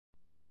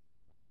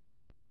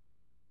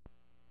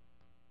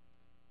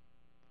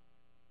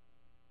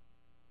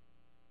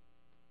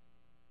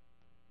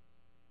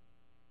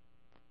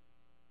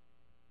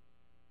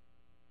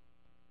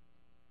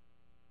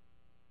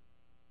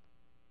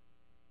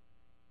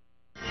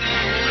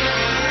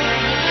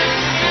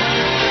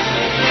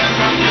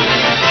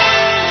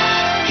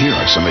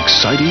some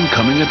exciting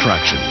coming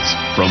attractions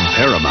from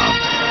Paramount.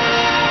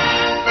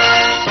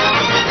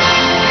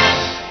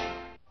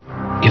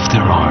 If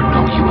there are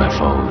no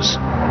UFOs,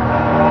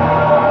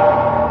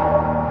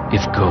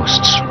 if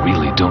ghosts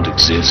really don't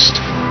exist,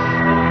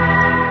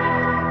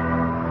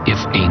 if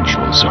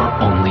angels are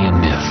only a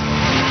myth,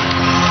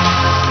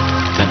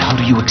 then how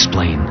do you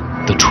explain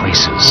the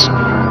traces?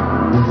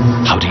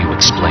 How do you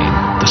explain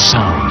the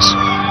sounds?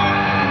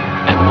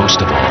 And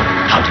most of all,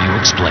 how do you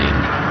explain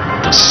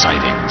the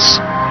sightings?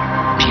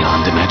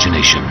 Beyond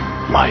imagination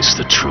lies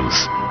the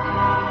truth.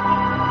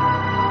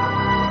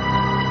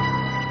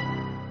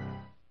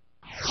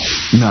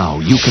 Now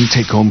you can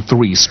take home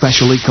 3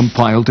 specially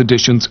compiled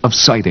editions of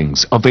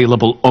Sightings,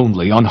 available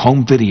only on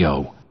home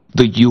video.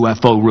 The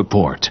UFO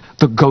Report,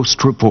 the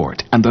Ghost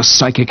Report, and the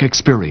Psychic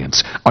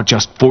Experience are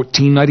just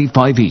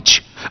 $14.95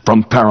 each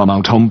from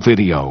Paramount Home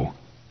Video.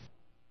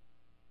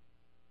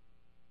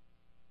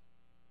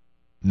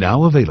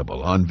 Now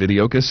available on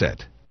video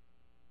cassette.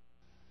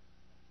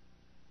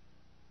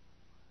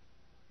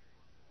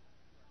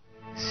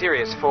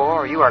 Sirius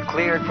 4, you are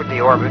cleared for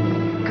deorbit.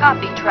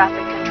 Copy,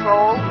 traffic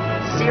control.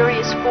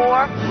 Sirius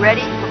 4,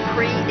 ready for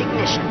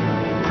pre-ignition.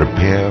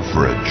 Prepare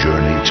for a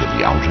journey to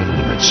the outer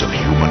limits of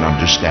human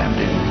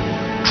understanding.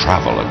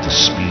 Travel at the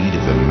speed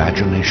of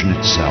imagination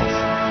itself.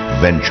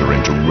 Venture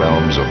into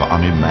realms of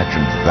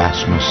unimagined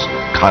vastness,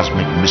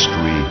 cosmic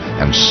mystery,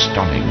 and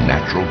stunning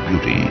natural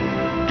beauty.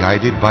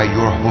 Guided by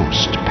your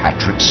host,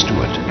 Patrick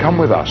Stewart.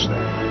 Come with us,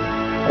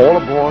 then. All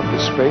aboard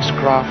the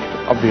spacecraft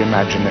of the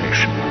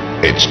imagination.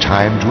 It's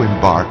time to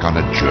embark on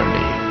a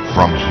journey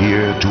from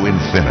here to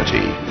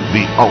infinity,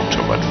 the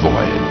ultimate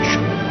voyage.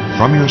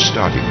 From your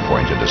starting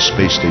point at a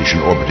space station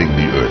orbiting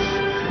the Earth,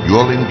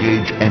 you'll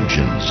engage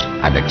engines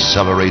and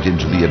accelerate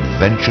into the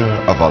adventure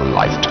of a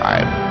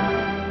lifetime.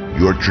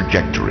 Your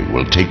trajectory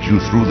will take you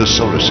through the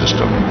solar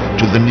system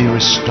to the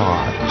nearest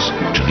stars,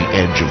 to the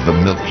edge of the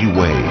Milky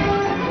Way.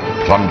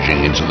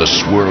 Plunging into the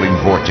swirling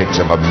vortex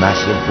of a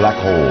massive black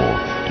hole,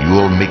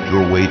 you'll make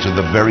your way to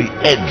the very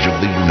edge of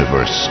the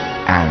universe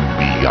and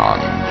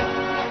beyond.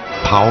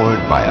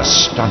 Powered by a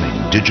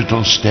stunning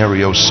digital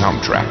stereo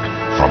soundtrack,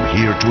 From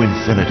Here to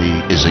Infinity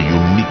is a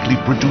uniquely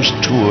produced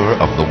tour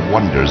of the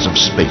wonders of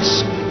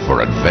space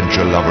for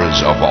adventure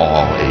lovers of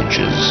all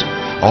ages.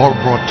 All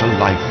brought to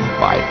life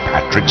by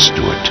Patrick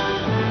Stewart.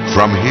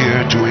 From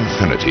Here to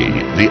Infinity,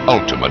 the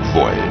ultimate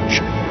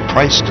voyage.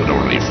 Priced at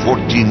only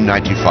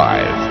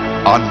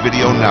 $14.95. On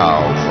video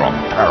now from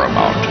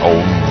Paramount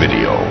Home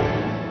Video.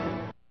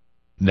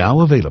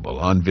 Now available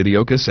on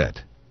video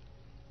cassette.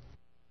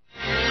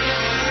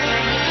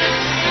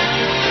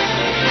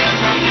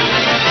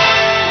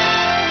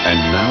 And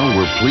now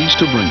we're pleased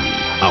to bring you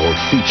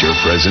our feature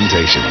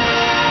presentation.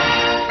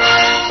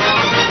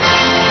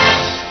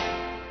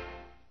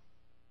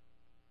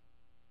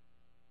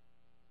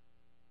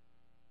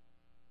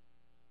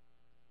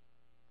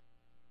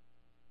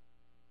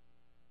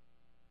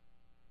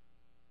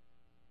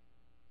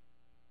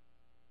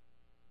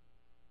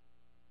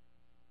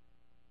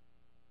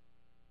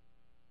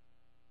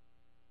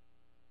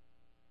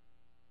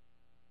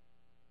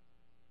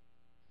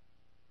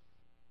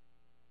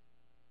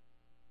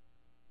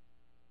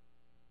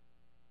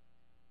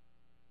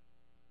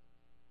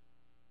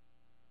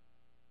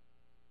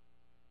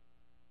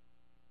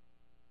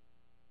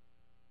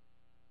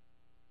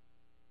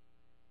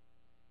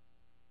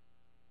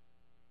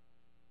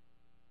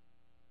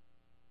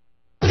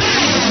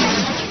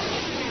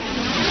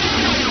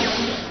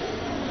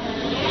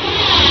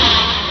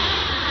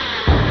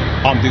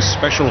 On this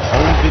special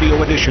home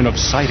video edition of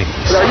Sightings.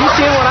 Are you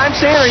seeing what I'm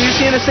seeing? Are you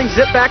seeing this thing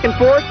zip back and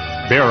forth?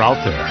 They're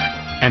out there,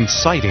 and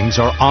sightings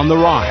are on the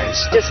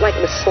rise. Just like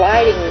it was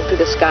sliding through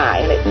the sky,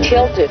 and it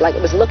tilted like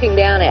it was looking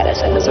down at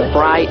us. It was a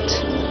bright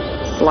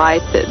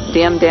light that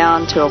dimmed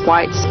down to a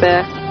white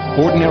speck.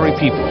 Ordinary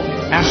people,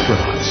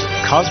 astronauts,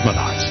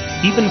 cosmonauts,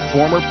 even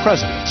former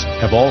presidents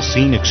have all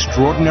seen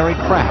extraordinary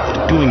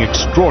craft doing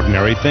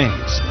extraordinary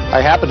things.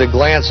 I happened to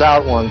glance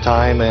out one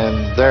time,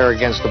 and there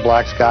against the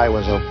black sky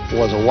was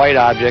a white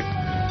object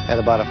at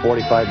about a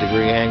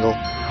 45-degree angle.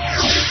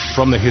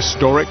 From the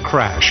historic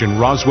crash in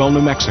Roswell,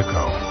 New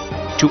Mexico,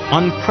 to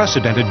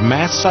unprecedented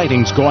mass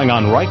sightings going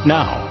on right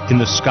now in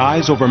the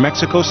skies over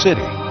Mexico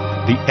City,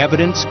 the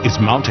evidence is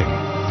mounting.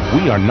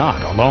 We are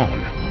not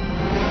alone.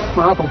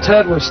 My Uncle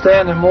Ted was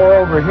standing more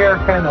over here,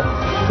 kind of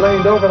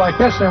leaned over like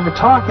this, and we're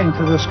talking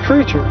to this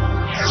creature.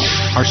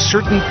 Are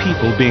certain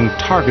people being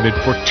targeted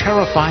for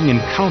terrifying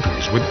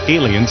encounters with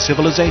alien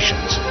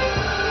civilizations?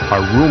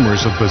 Are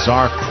rumors of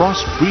bizarre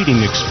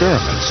cross-breeding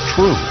experiments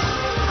true?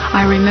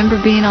 I remember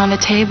being on a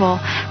table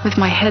with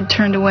my head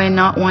turned away,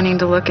 not wanting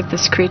to look at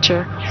this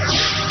creature.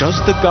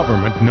 Does the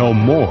government know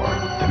more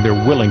than they're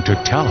willing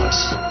to tell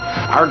us?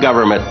 Our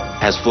government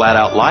has flat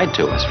out lied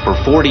to us for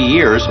 40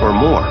 years or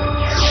more.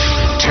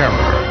 Terror,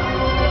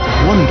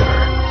 wonder,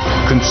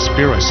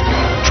 conspiracy,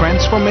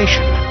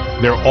 transformation.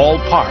 They're all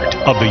part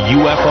of the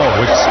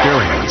UFO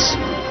experience.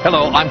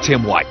 Hello, I'm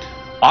Tim White.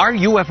 Are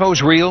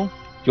UFOs real?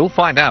 You'll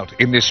find out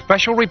in this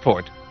special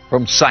report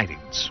from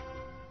Sightings.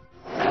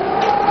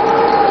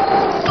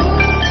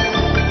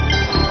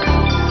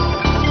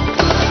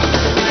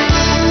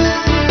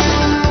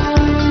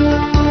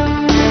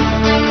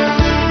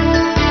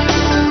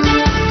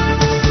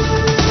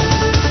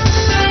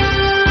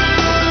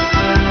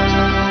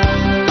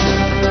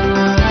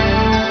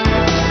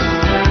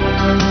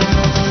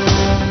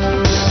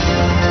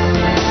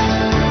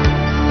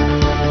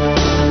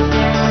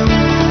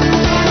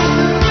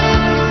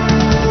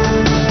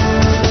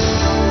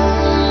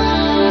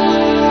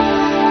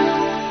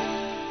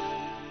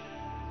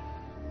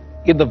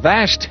 In the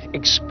vast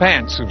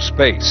expanse of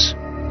space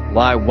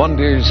lie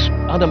wonders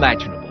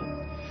unimaginable.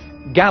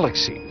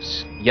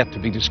 Galaxies yet to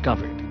be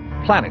discovered,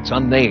 planets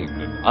unnamed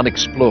and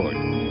unexplored,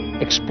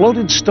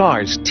 exploded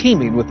stars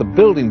teeming with the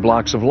building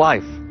blocks of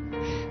life.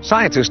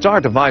 Scientists are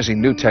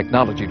devising new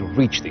technology to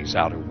reach these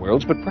outer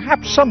worlds, but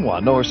perhaps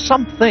someone or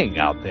something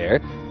out there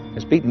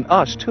has beaten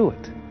us to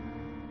it.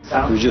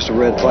 It was just a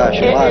red flash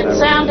of light. It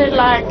sounded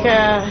like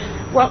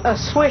a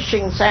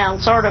swishing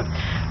sound, sort of.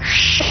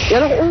 Et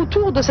alors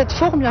autour de cette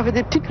forme, il y avait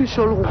des petites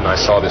lucioles rouges. And I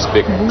saw this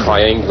big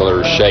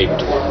triangular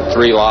shaped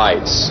 3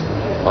 lights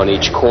on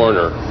each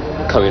corner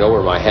coming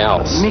over my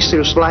house.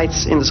 Mysterious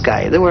lights in the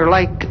sky. They were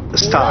like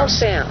stars.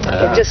 No sound.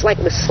 It just like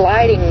it was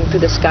sliding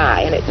through the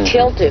sky, and it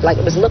tilted like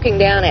it was looking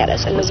down at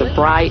us. It was a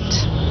bright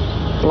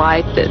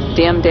light that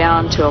dimmed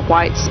down to a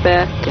white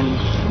speck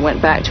and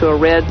went back to a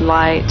red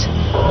light,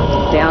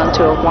 down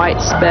to a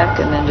white speck,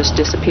 and then just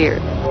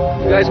disappeared.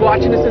 You guys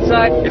watching this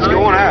inside? It's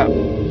going up.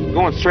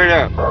 Going straight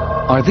up.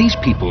 Are these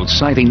people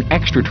sighting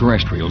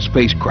extraterrestrial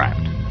spacecraft?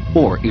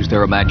 Or is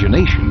their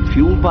imagination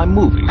fueled by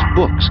movies,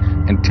 books,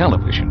 and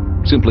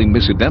television simply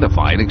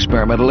misidentified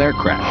experimental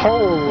aircraft?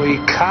 Holy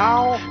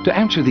cow! To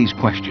answer these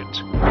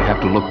questions, we have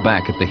to look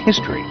back at the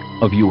history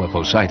of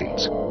UFO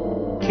sightings.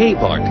 Cave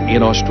art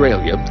in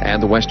Australia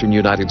and the western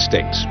United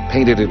States,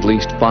 painted at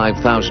least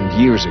 5,000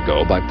 years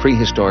ago by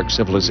prehistoric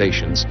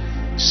civilizations,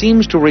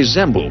 seems to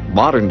resemble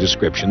modern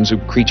descriptions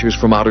of creatures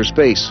from outer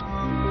space.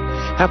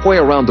 Halfway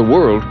around the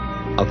world,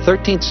 a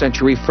 13th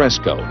century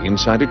fresco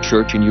inside a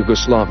church in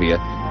Yugoslavia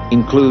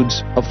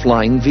includes a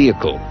flying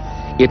vehicle.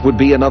 It would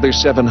be another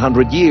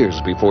 700 years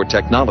before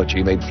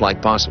technology made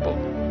flight possible.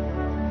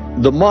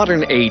 The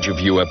modern age of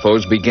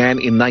UFOs began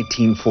in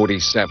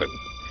 1947.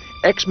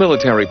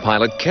 Ex-military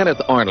pilot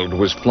Kenneth Arnold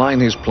was flying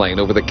his plane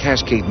over the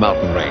Cascade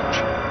Mountain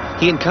Range.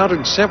 He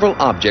encountered several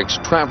objects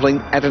traveling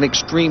at an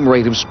extreme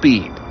rate of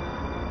speed.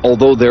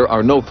 Although there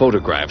are no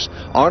photographs,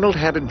 Arnold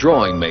had a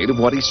drawing made of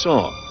what he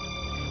saw.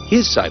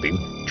 His sighting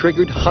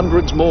triggered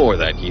hundreds more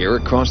that year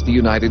across the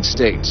United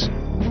States.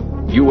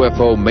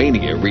 UFO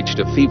mania reached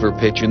a fever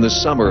pitch in the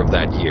summer of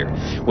that year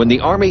when the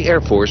Army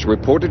Air Force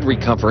reported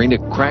recovering a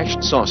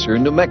crashed saucer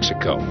in New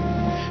Mexico.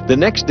 The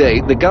next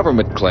day, the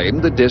government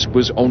claimed the disc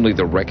was only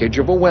the wreckage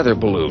of a weather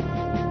balloon.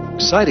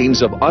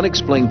 Sightings of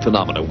unexplained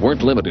phenomena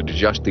weren't limited to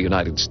just the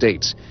United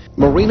States.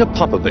 Marina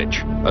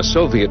Popovich, a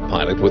Soviet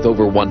pilot with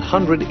over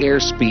 100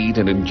 airspeed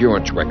and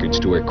endurance records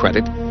to her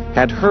credit,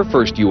 had her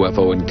first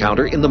UFO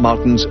encounter in the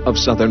mountains of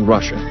southern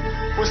Russia.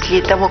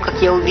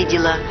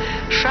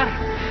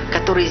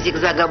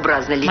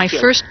 My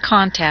first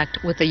contact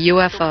with a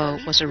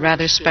UFO was a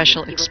rather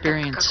special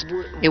experience.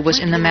 It was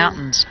in the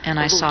mountains, and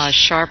I saw a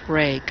sharp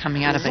ray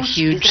coming out of a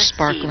huge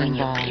sparkling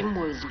ball.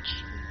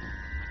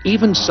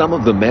 Even some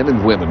of the men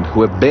and women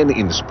who have been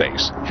in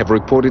space have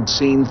reported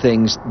seeing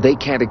things they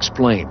can't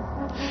explain.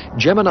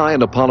 Gemini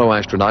and Apollo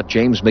astronaut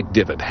James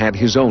McDivitt had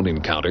his own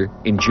encounter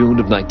in June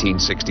of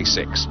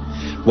 1966.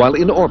 While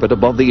in orbit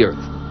above the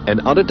Earth, an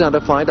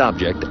unidentified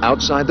object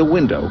outside the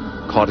window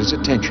caught his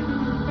attention.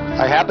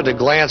 I happened to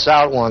glance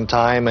out one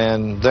time,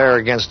 and there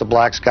against the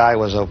black sky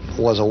was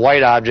a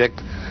white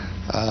object.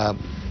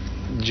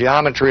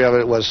 Geometry of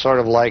it was sort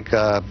of like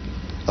a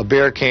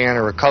beer can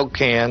or a Coke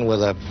can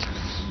with a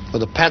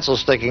pencil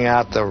sticking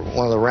out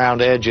one of the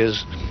round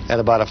edges at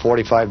about a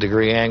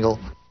 45-degree angle.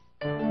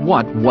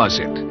 What was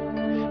it?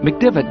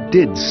 McDivitt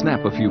did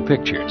snap a few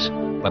pictures,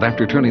 but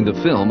after turning the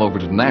film over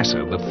to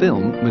NASA, the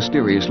film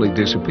mysteriously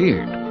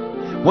disappeared.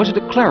 Was it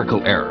a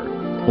clerical error,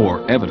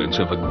 or evidence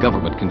of a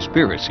government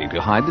conspiracy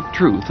to hide the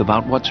truth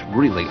about what's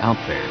really out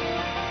there?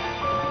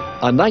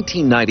 A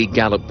 1990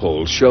 Gallup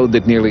poll showed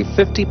that nearly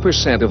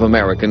 50% of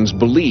Americans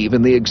believe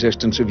in the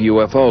existence of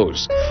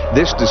UFOs.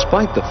 This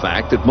despite the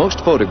fact that most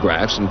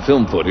photographs and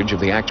film footage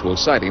of the actual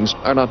sightings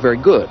are not very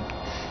good.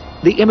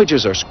 The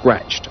images are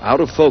scratched,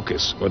 out of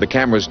focus, or the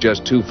camera's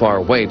just too far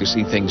away to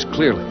see things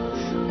clearly.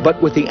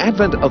 But with the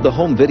advent of the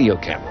home video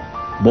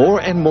camera,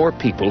 more and more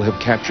people have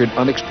captured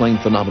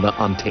unexplained phenomena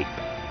on tape.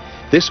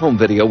 This home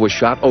video was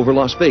shot over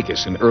Las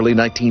Vegas in early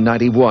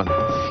 1991.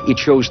 It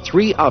shows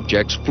 3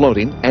 objects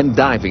floating and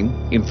diving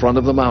in front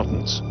of the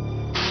mountains.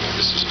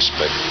 This is a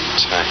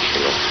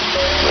spectacular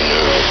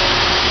maneuver.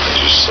 As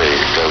you say,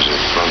 it goes in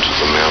front of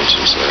the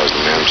mountain, so it has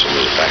the mountain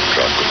as a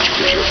backdrop, which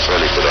gives you a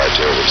fairly good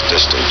idea of its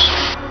distance.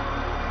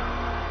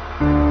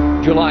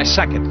 July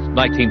 2nd,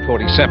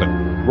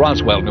 1947,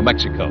 Roswell, New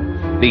Mexico,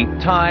 the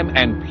time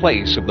and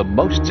place of the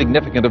most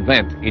significant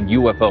event in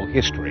UFO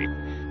history.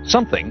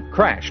 Something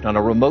crashed on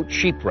a remote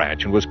sheep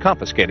ranch and was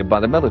confiscated by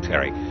the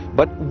military.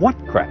 But what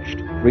crashed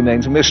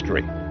remains a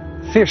mystery,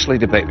 fiercely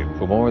debated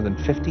for more than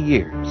 50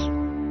 years.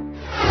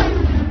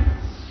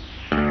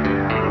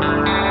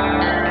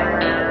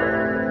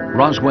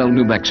 Roswell,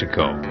 New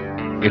Mexico.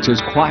 It's as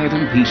quiet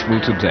and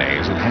peaceful today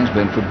as it has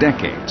been for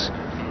decades.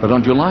 But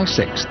on July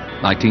 6th,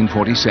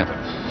 1947,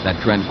 that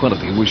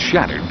tranquility was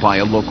shattered by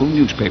a local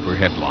newspaper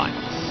headline.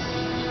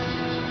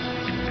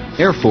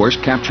 Air Force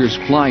captures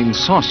flying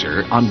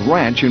saucer on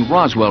ranch in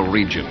Roswell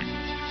region.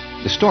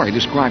 The story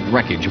described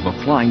wreckage of a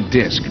flying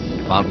disc,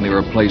 found near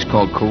a place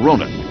called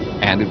Corona,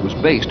 and it was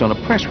based on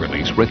a press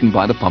release written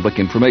by the public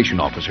information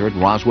officer at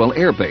Roswell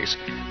Air Base,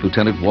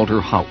 Lieutenant Walter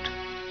Haut.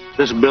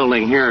 This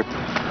building here,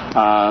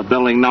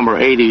 building number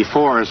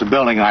 84, is a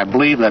building I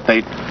believe that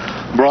they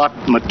brought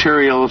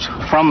materials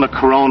from the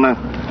Corona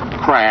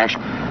crash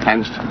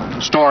and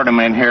stored them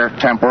in here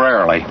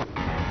temporarily.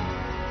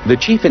 The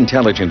chief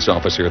intelligence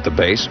officer at the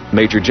base,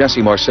 Major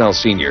Jesse Marcel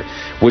Sr.,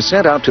 was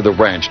sent out to the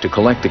ranch to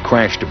collect the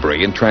crash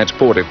debris and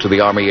transport it to the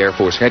Army Air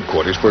Force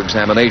headquarters for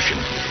examination.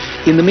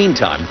 In the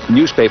meantime,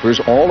 newspapers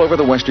all over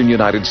the western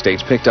United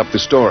States picked up the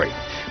story.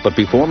 But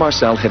before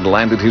Marcel had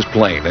landed his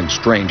plane and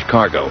strange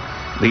cargo,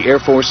 the Air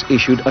Force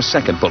issued a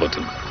second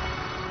bulletin.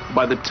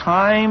 By the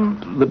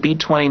time the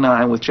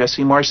B-29 with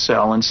Jesse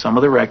Marcel and some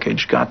of the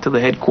wreckage got to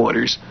the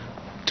headquarters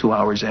 2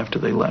 hours after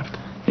they left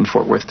in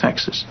Fort Worth,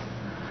 Texas,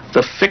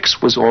 the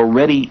fix was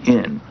already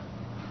in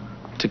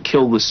to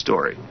kill the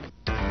story.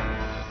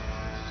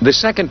 The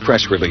second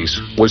press release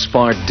was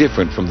far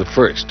different from the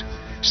first,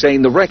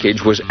 saying the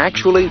wreckage was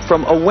actually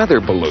from a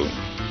weather balloon.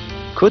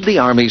 Could the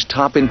Army's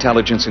top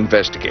intelligence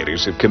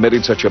investigators have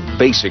committed such a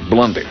basic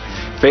blunder,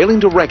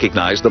 failing to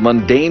recognize the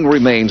mundane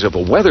remains of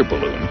a weather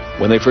balloon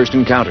when they first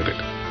encountered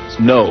it?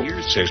 No,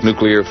 says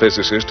nuclear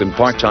physicist and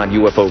part-time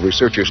UFO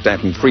researcher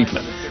Stanton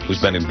Friedman, who's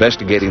been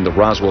investigating the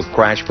Roswell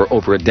crash for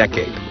over a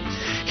decade.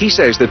 He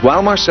says that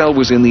while Marcel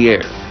was in the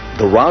air,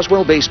 the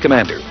Roswell base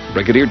commander,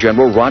 Brigadier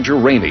General Roger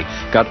Ramey,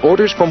 got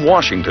orders from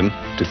Washington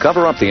to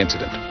cover up the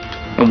incident.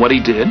 And what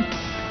he did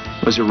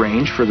was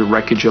arrange for the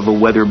wreckage of a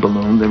weather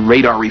balloon, the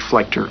radar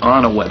reflector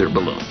on a weather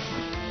balloon.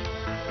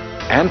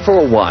 And for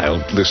a while,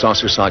 the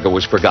saucer saga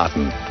was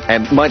forgotten,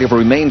 and might have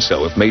remained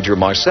so if Major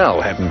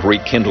Marcel hadn't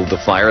rekindled the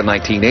fire in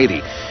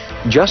 1980.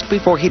 Just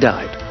before he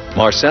died,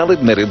 Marcel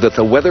admitted that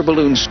the weather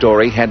balloon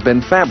story had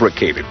been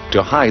fabricated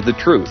to hide the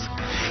truth.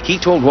 He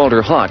told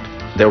Walter Haut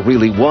there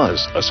really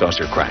was a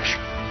saucer crash.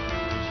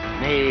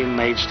 He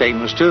made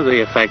statements to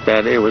the effect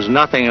that it was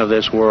nothing of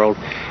this world.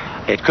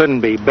 It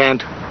couldn't be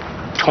bent,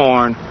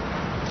 torn,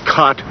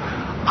 cut,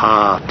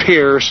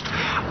 pierced,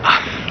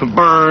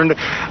 burned.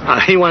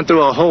 He went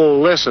through a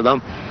whole list of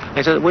them.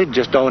 He said, we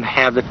just don't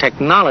have the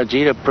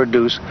technology to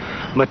produce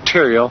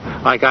material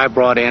like I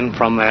brought in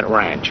from that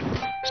ranch.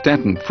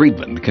 Stanton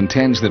Friedman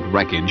contends that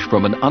wreckage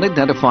from an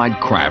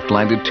unidentified craft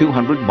landed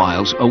 200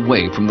 miles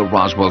away from the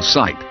Roswell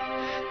site.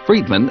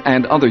 Friedman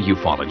and other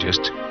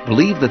ufologists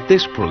believe that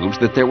this proves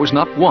that there was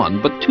not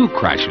one but two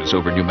crashes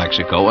over New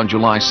Mexico on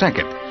July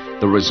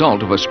 2nd, the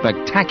result of a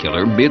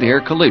spectacular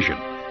mid-air collision.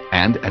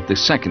 And at the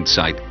second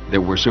site,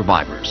 there were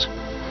survivors.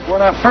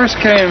 When I first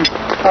came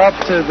up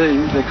to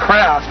the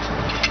craft,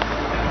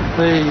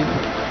 the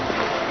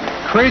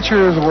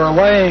creatures were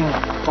laying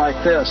like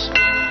this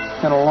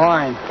in a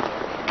line,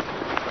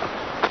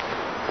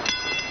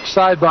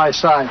 side by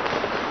side.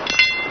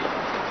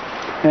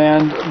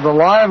 And the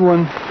live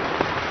one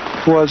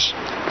was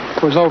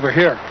over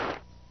here.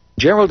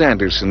 Gerald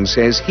Anderson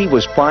says he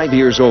was 5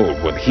 years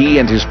old when he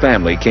and his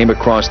family came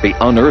across the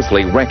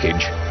unearthly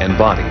wreckage and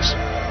bodies.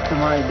 And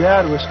my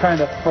dad was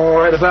kind of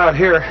right about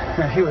here,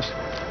 and he was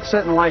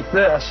sitting like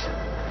this.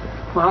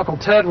 My Uncle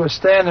Ted was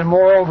standing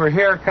more over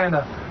here, kind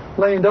of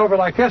leaned over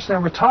like this,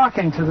 and we're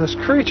talking to this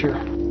creature.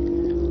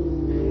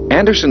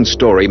 Anderson's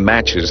story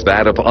matches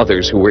that of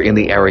others who were in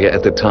the area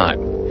at the time.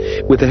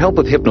 With the help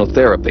of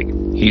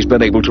hypnotherapy, he's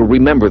been able to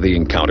remember the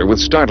encounter with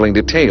startling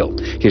detail.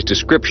 His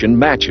description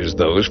matches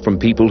those from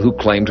people who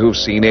claim to have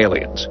seen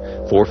aliens.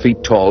 4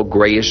 feet tall,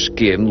 grayish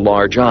skin,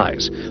 large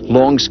eyes,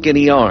 long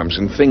skinny arms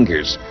and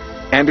fingers.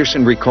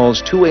 Anderson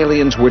recalls 2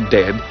 aliens were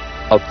dead,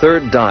 a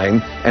third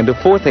dying, and a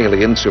 4th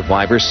alien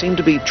survivor seemed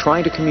to be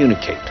trying to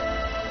communicate.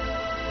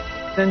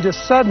 Then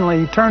just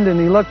suddenly he turned and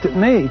he looked at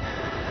me.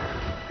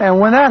 And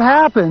when that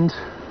happened,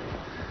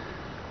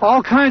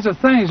 all kinds of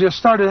things just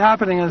started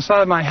happening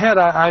inside my head.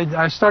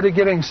 I started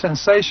getting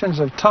sensations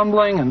of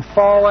tumbling and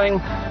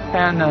falling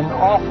and an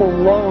awful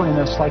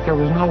loneliness, like there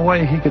was no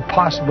way he could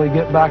possibly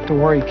get back to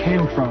where he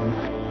came from.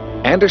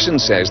 Anderson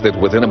says that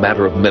within a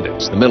matter of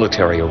minutes, the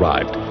military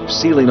arrived,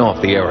 sealing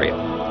off the area.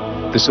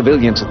 The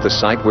civilians at the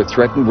site were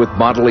threatened with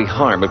bodily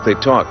harm if they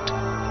talked.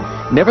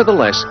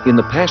 Nevertheless, in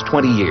the past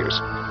 20 years,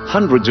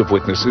 hundreds of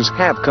witnesses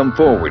have come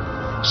forward,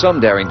 some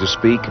daring to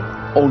speak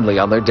only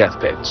on their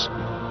deathbeds.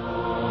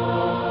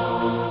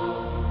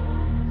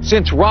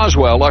 Since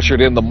Roswell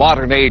ushered in the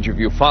modern age of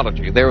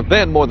ufology, there have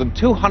been more than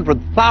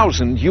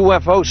 200,000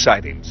 UFO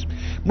sightings.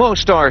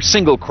 Most are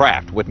single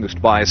craft witnessed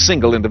by a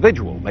single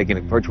individual, making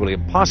it virtually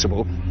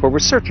impossible for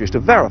researchers to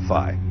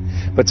verify.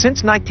 But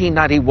since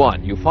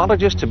 1991,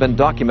 ufologists have been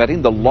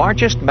documenting the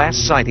largest mass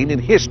sighting in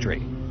history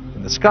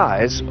in the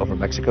skies over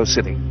Mexico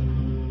City.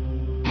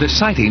 The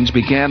sightings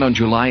began on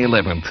July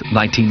 11th,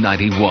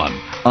 1991.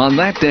 On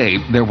that day,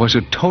 there was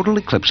a total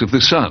eclipse of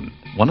the sun.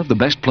 One of the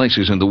best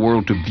places in the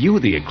world to view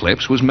the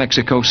eclipse was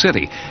Mexico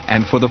City,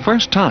 and for the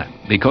first time,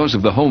 because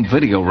of the home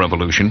video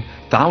revolution,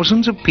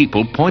 thousands of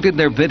people pointed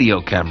their video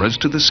cameras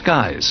to the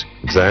skies.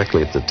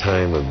 Exactly at the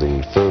time of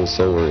the full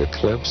solar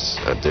eclipse,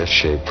 a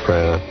disc-shaped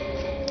craft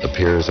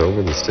appears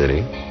over the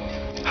city,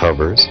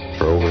 hovers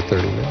for over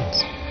 30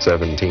 minutes.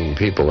 17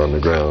 people on the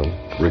ground,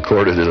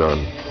 recorded it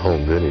on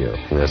home video.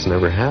 And that's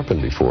never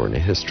happened before in the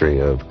history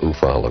of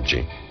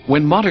ufology.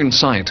 When modern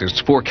scientists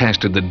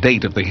forecasted the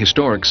date of the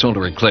historic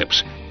solar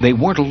eclipse, they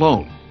weren't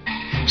alone.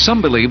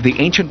 Some believe the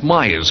ancient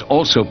Mayas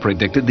also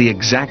predicted the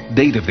exact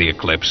date of the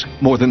eclipse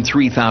more than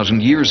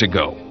 3,000 years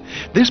ago.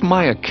 This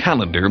Maya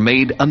calendar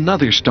made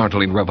another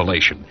startling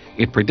revelation.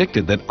 It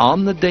predicted that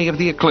on the day of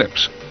the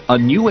eclipse, a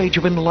new age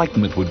of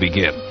enlightenment would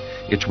begin.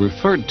 It's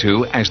referred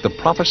to as the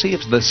prophecy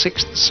of the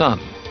sixth sun.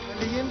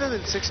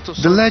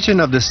 The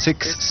legend of the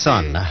sixth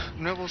sun,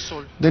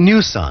 the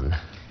new sun,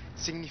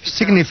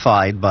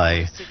 signified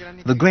by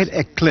the great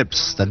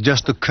eclipse that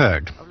just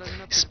occurred,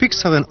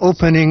 speaks of an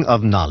opening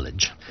of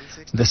knowledge.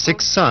 The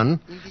sixth sun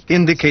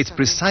indicates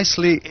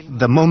precisely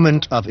the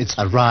moment of its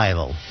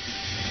arrival.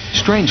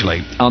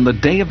 Strangely, on the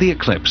day of the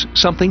eclipse,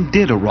 something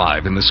did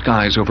arrive in the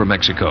skies over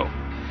Mexico.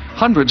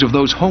 Hundreds of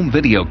those home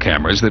video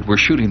cameras that were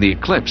shooting the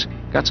eclipse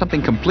got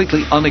something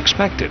completely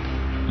unexpected.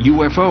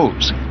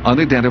 UFOs,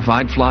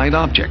 unidentified flying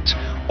objects,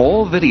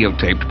 all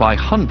videotaped by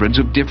hundreds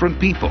of different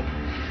people.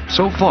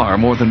 So far,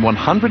 more than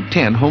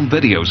 110 home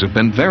videos have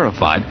been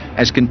verified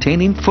as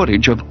containing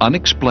footage of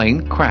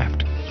unexplained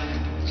craft.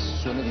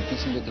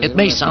 It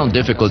may sound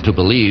difficult to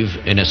believe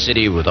in a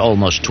city with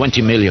almost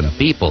 20 million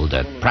people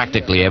that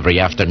practically every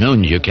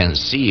afternoon you can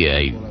see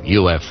a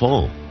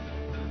UFO.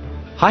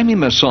 Jaime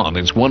Mason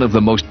is one of the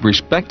most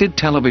respected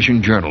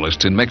television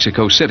journalists in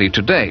Mexico City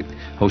today,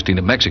 hosting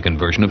a Mexican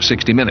version of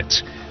 60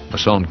 Minutes.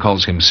 Mason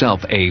calls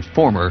himself a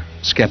former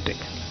skeptic.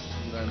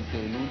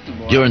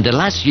 During the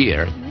last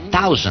year,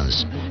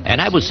 thousands, and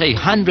I would say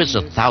hundreds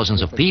of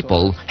thousands of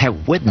people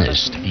have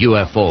witnessed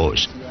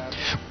UFOs.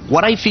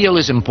 What I feel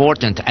is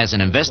important as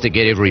an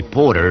investigative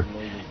reporter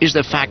is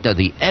the fact that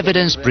the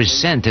evidence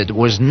presented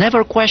was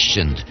never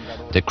questioned.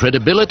 The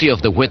credibility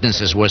of the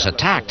witnesses was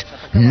attacked,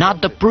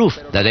 not the proof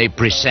that they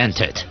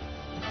presented.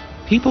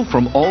 People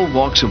from all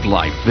walks of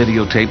life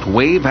videotaped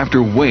wave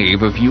after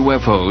wave of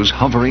UFOs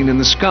hovering in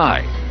the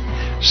sky.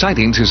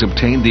 Sightings has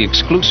obtained the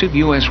exclusive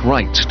U.S.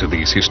 rights to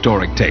these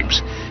historic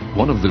tapes.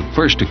 One of the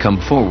first to come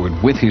forward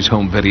with his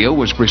home video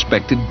was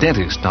respected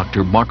dentist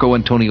Dr. Marco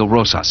Antonio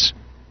Rosas.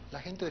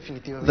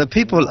 The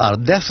people are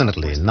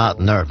definitely not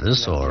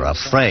nervous or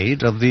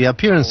afraid of the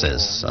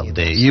appearances of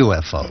the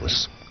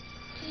UFOs.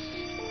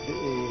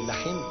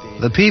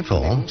 The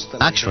people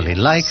actually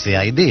like the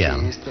idea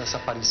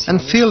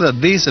and feel that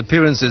these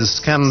appearances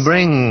can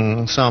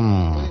bring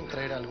some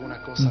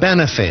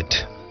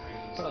benefit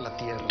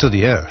to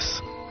the Earth.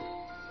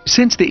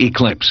 Since the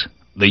eclipse,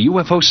 the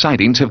UFO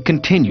sightings have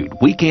continued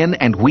week in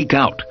and week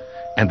out,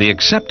 and the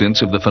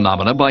acceptance of the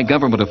phenomena by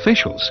government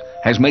officials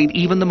has made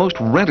even the most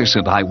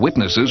reticent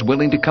eyewitnesses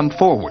willing to come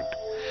forward.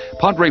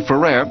 Padre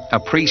Ferrer, a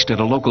priest at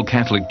a local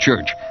Catholic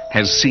church,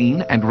 has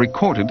seen and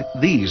recorded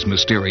these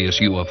mysterious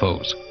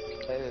UFOs.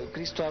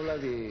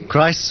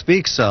 Christ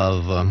speaks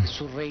of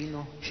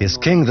his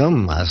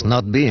kingdom as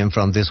not being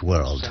from this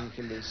world,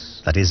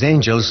 that his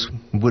angels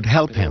would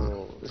help him.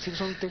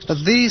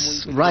 But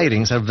these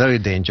writings are very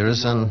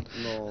dangerous and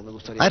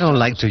I don't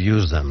like to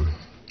use them.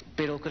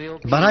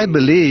 But I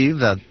believe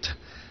that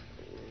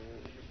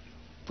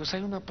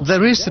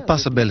there is a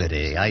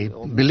possibility. I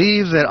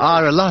believe there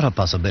are a lot of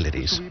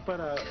possibilities.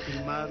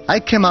 I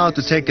came out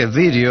to take a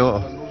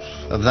video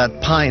of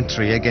that pine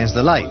tree against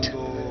the light.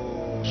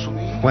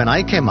 When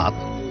I came up,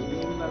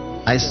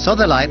 I saw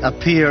the light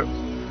appear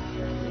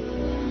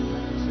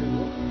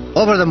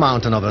over the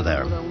mountain over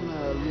there.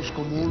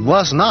 It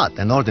was not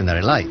an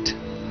ordinary light.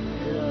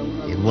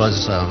 It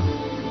was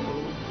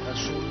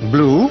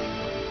blue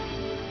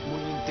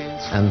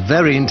and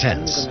very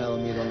intense.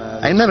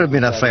 I've never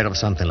been afraid of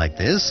something like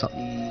this.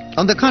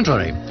 On the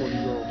contrary,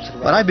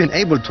 what I've been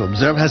able to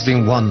observe has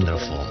been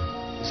wonderful.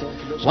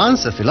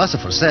 Once a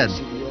philosopher said,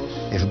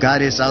 if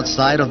God is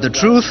outside of the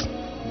truth,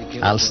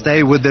 I'll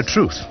stay with the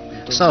truth.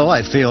 So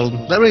I feel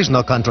there is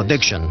no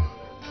contradiction.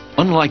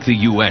 Unlike the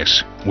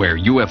U.S., where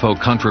UFO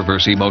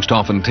controversy most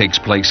often takes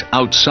place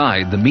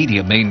outside the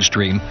media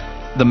mainstream,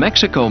 the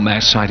Mexico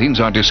mass sightings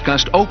are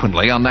discussed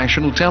openly on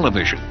national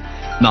television.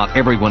 Not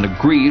everyone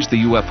agrees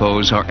the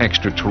UFOs are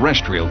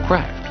extraterrestrial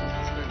craft.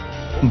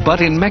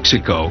 But in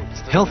Mexico,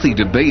 healthy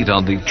debate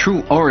on the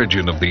true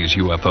origin of these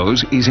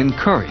UFOs is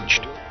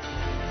encouraged.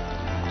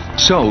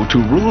 So, to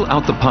rule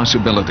out the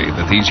possibility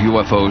that these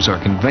UFOs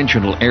are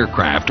conventional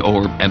aircraft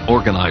or an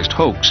organized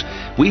hoax,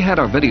 we had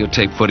our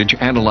videotape footage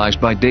analyzed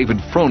by David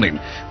Froning,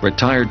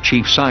 retired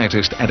chief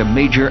scientist at a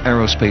major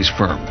aerospace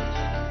firm.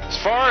 As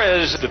far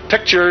as the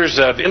pictures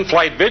of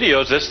in-flight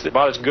videos, that's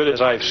about as good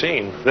as I've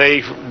seen.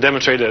 They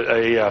demonstrate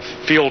a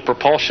field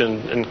propulsion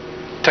and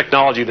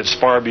technology that's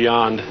far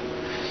beyond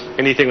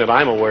anything that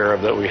I'm aware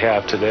of that we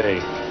have today.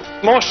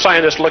 Most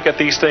scientists look at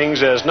these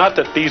things as not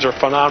that these are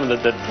phenomena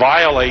that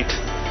violate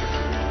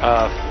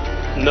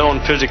known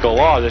physical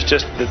laws. It's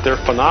just that they're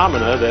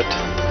phenomena that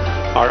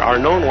our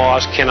known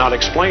laws cannot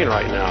explain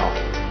right now.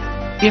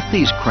 If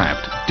these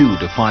craft do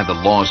defy the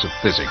laws of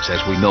physics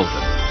as we know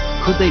them,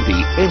 could they be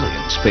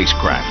alien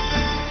spacecraft?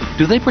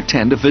 Do they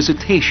pretend a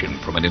visitation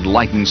from an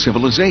enlightened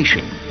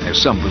civilization,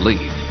 as some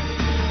believe?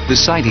 The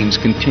sightings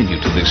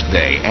continue to this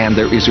day, and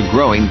there is a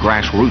growing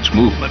grassroots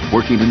movement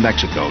working in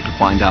Mexico to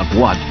find out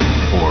what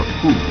or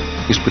who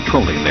is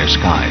patrolling their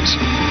skies.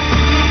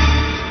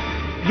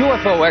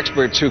 UFO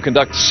experts who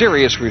conduct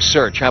serious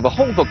research have a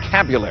whole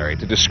vocabulary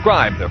to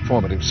describe their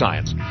formative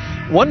science.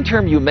 One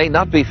term you may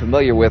not be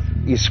familiar with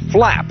is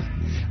flap.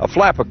 A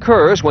flap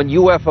occurs when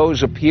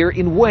UFOs appear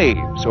in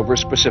waves over a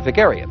specific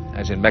area,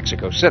 as in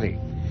Mexico City.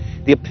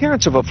 The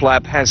appearance of a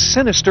flap has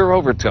sinister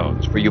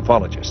overtones for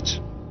ufologists.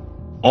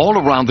 All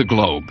around the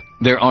globe,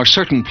 there are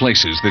certain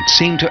places that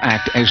seem to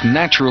act as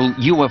natural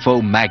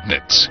UFO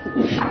magnets.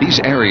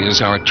 These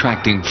areas are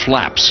attracting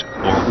flaps,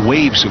 or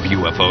waves of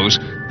UFOs,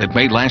 that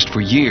may last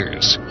for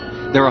years.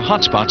 There are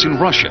hotspots in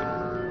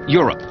Russia,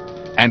 Europe,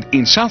 and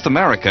in South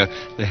America,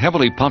 the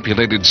heavily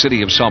populated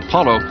city of Sao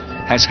Paulo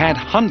has had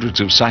hundreds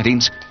of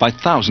sightings by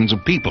thousands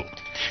of people.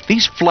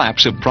 These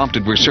flaps have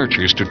prompted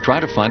researchers to try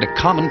to find a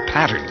common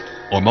pattern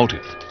or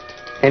motive.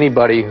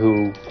 Anybody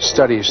who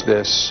studies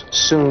this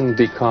soon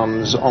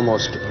becomes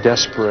almost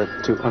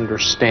desperate to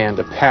understand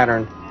a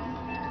pattern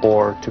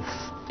or to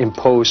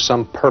impose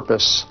some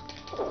purpose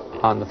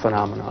on the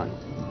phenomenon.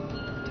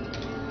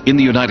 In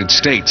the United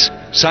States,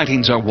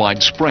 sightings are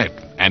widespread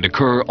and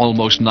occur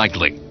almost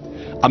nightly.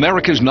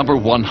 America's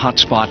 #1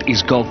 hotspot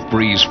is Gulf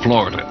Breeze,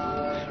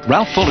 Florida.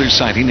 Ralph Fuller's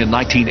sighting in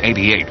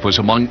 1988 was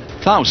among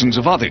thousands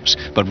of others,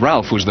 but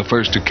Ralph was the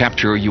first to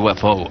capture a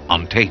UFO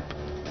on tape.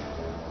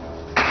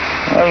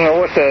 I don't know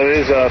what that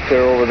is out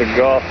there over the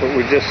Gulf, but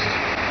we just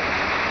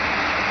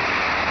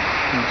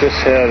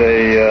had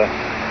a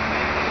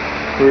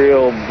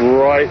real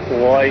bright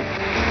light.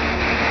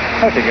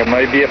 I think it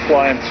might be a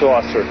flying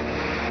saucer.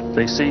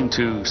 They seem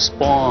to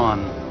spawn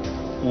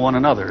one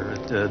another.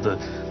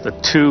 The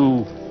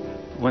 2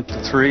 went to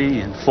 3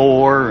 and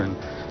 4, and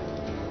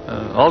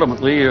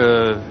ultimately,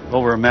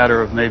 over a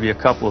matter of maybe a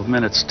couple of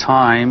minutes'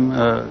 time,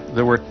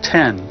 there were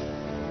 10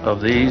 of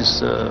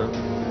these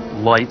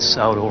lights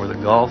out over the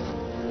Gulf.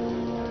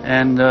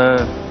 And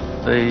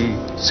they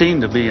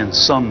seemed to be in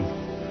some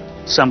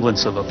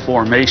semblance of a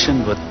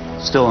formation, but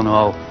still in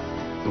all,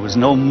 there was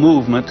no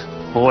movement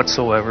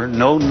whatsoever,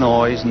 no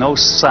noise, no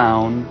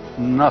sound,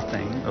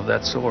 nothing of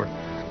that sort.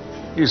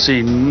 You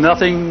see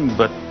nothing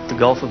but the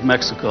Gulf of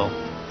Mexico.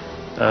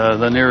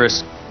 The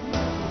nearest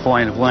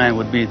point of land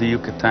would be the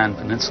Yucatan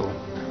Peninsula.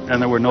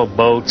 And there were no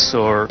boats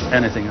or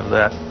anything of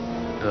that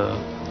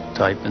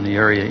type in the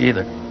area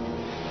either.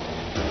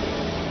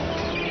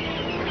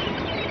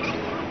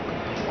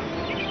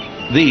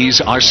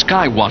 These are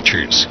sky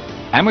watchers,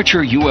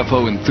 amateur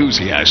UFO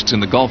enthusiasts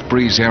in the Gulf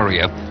Breeze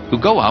area who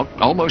go out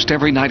almost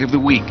every night of the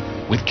week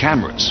with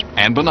cameras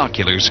and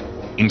binoculars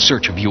in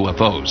search of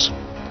UFOs.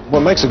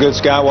 What makes a good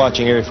sky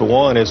watching area, for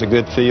one, is a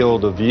good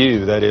field of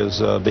view. That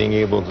is, being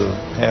able to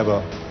have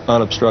an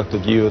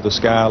unobstructed view of the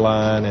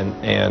skyline,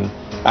 and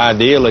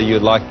ideally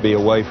you'd like to be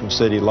away from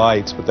city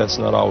lights, but that's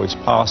not always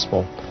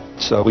possible.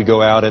 So we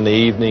go out in the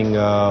evening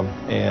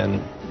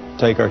and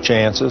take our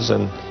chances,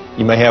 and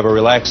you may have a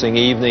relaxing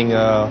evening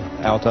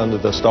out under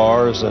the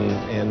stars,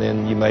 and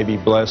then you may be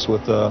blessed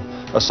with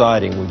a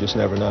sighting. We just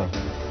never know.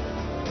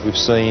 We've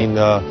seen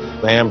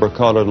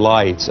amber-colored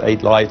lights,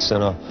 8 lights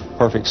in a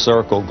perfect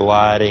circle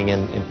gliding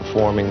and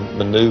performing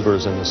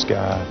maneuvers in the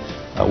sky.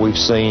 We've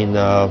seen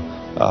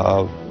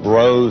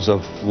rows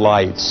of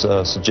lights,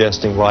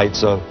 suggesting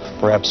lights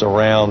perhaps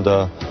around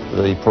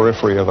the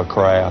periphery of a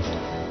craft.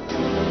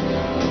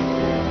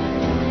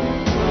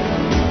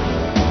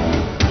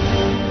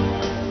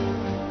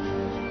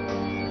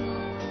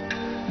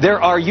 There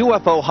are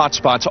UFO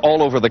hotspots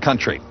all over the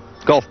country.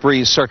 Gulf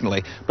Breeze,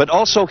 certainly, but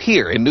also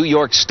here in New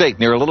York State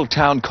near a little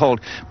town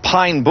called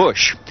Pine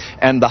Bush.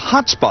 And the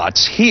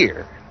hotspots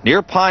here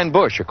near Pine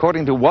Bush,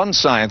 according to one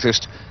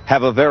scientist,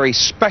 have a very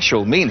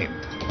special meaning.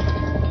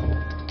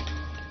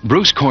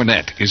 Bruce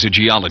Cornett is a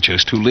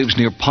geologist who lives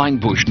near Pine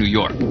Bush, New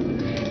York.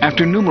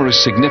 After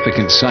numerous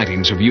significant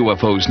sightings of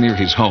UFOs near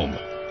his home,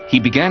 he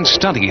began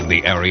studying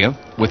the area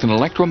with an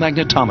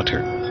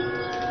electromagnetometer.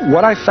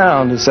 What I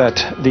found is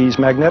that these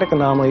magnetic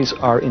anomalies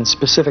are in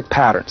specific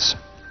patterns.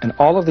 And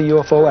all of the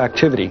UFO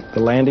activity, the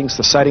landings,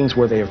 the sightings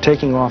where they are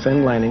taking off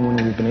and landing, when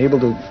we've been able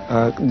to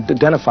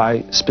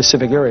identify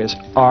specific areas,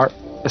 are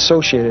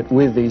associated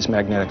with these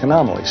magnetic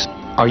anomalies.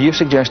 Are you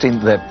suggesting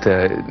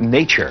that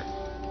nature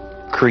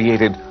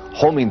created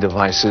homing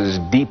devices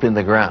deep in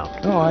the ground?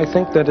 No, I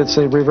think that it's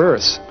a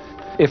reverse.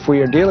 If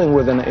we are dealing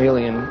with an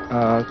alien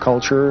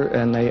culture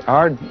and they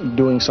are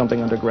doing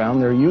something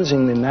underground, they're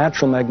using the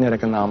natural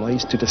magnetic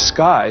anomalies to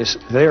disguise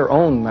their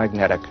own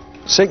magnetic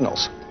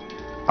signals.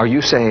 Are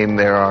you saying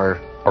there are,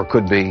 or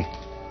could be,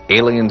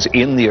 aliens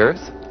in the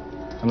Earth?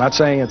 I'm not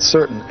saying it's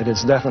certain. It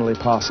is definitely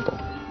possible,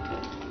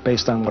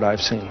 based on what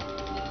I've seen.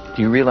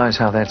 Do you realize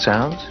how that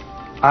sounds?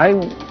 I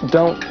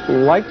don't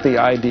like the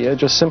idea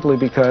just simply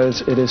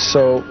because it is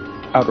so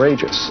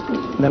outrageous.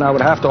 Then I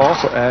would have to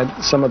also add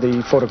some of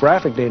the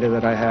photographic data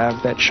that I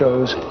have that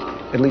shows,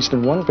 at least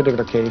in one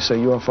particular case, a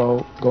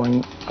UFO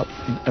going up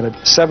at a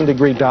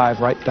 7-degree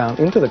dive right down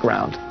into the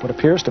ground, what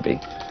appears to be.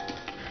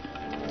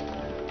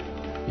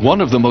 One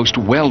of the most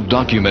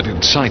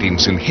well-documented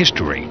sightings in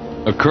history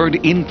occurred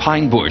in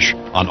Pine Bush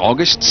on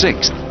August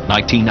 6,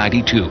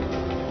 1992.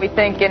 We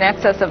think in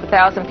excess of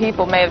 1,000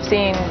 people may have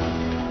seen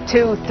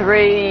 2,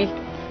 3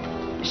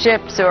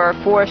 ships or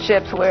 4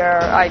 ships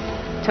where I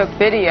took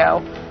video,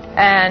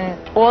 and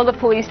all the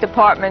police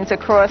departments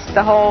across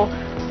the whole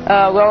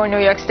lower New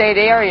York State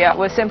area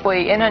was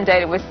simply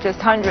inundated with just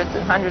hundreds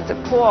and hundreds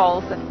of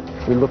calls.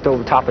 We looked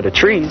over the top of the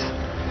trees,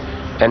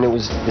 and there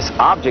was this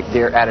object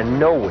there out of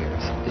nowhere,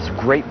 this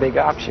great big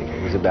object.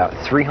 It was about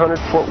 300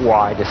 foot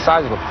wide, the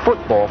size of a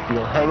football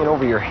field hanging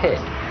over your head,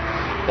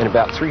 and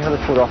about 300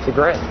 foot off the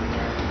ground.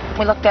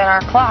 We looked at our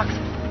clocks,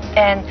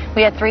 and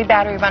we had 3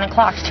 battery-running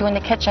clocks, 2 in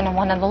the kitchen and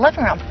 1 in the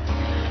living room.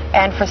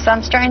 And for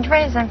some strange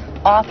reason,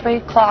 all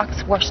 3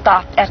 clocks were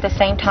stopped at the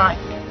same time.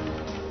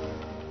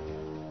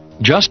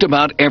 Just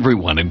about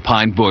everyone in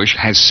Pine Bush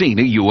has seen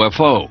a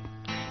UFO.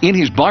 In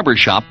his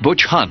barbershop,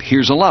 Butch Hunt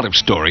hears a lot of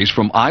stories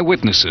from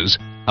eyewitnesses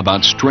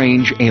about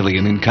strange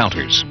alien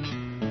encounters.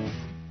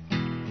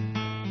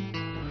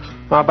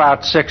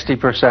 About 60%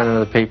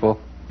 of the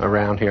people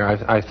around here,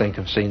 I think,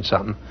 have seen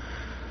something.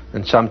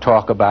 And some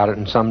talk about it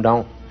and some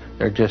don't.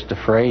 They're just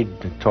afraid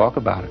to talk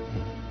about it.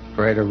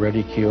 Afraid of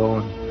ridicule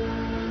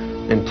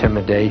and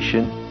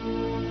intimidation.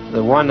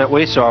 The one that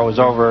we saw was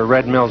over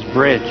Red Mills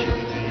Bridge,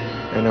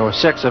 and there were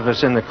 6 of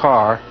us in the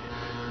car,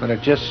 but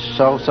it just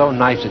so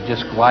nice. It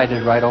just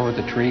glided right over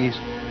the trees,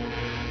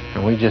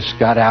 and we just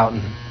got out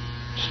and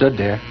stood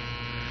there,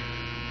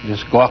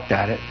 just gawked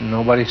at it, and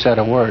nobody said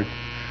a word.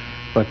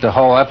 But the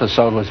whole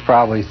episode was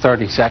probably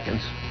 30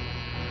 seconds.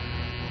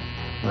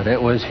 But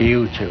it was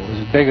huge. It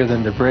was bigger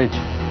than the bridge.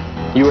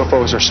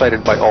 UFOs are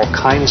cited by all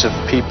kinds of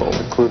people,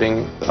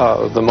 including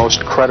the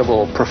most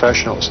credible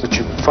professionals that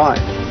you can find.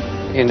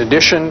 In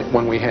addition,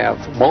 when we have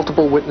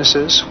multiple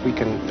witnesses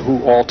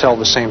who all tell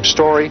the same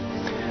story,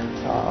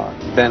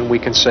 then we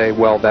can say,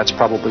 well, that's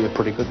probably a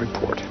pretty good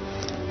report.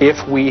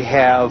 If we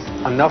have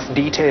enough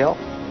detail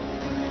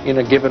in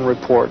a given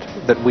report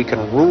that we can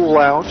rule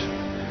out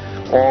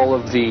all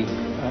of the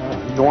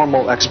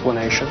normal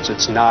explanations,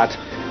 it's not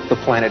the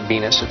planet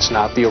Venus, it's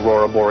not the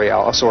aurora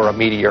borealis or a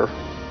meteor,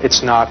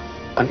 it's not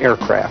an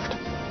aircraft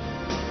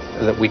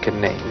that we can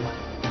name,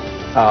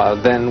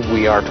 then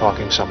we are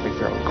talking something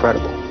fairly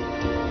credible.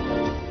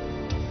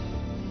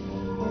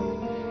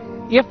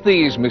 If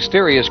these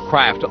mysterious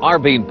craft are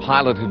being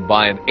piloted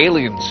by an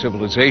alien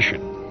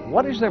civilization,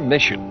 what is their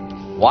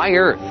mission? Why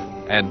Earth?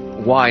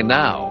 And why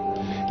now?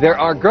 There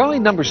are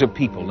growing numbers of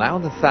people, now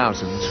in the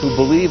thousands, who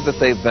believe that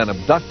they've been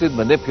abducted,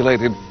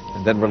 manipulated,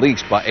 and then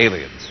released by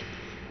aliens.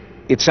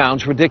 It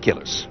sounds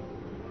ridiculous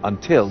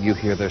until you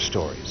hear their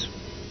stories.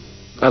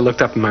 I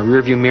looked up in my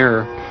rearview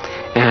mirror,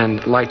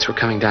 and lights were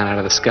coming down out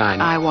of the sky.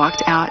 I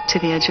walked out to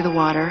the edge of the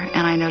water,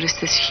 and I noticed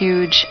this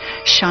huge,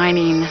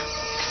 shining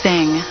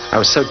thing. I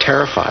was so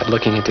terrified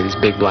looking into these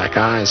big black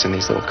eyes and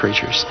these little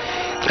creatures.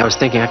 I was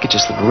thinking I could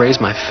just raise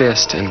my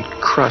fist and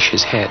crush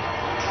his head.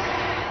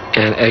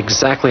 And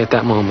exactly at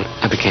that moment,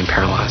 I became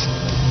paralyzed.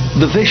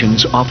 The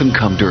visions often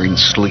come during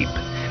sleep.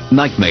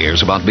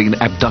 Nightmares about being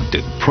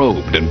abducted,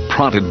 probed, and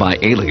prodded by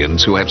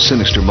aliens who have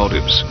sinister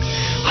motives.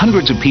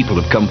 Hundreds of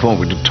people have come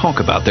forward to talk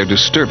about their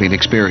disturbing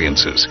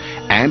experiences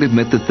and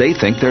admit that they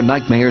think their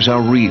nightmares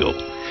are real.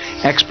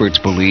 Experts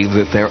believe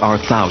that there are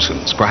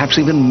thousands, perhaps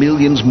even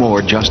millions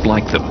more just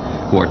like them,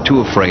 who are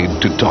too afraid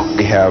to talk.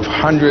 We have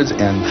hundreds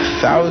and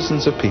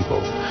thousands of people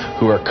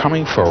who are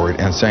coming forward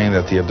and saying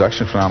that the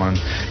abduction phenomenon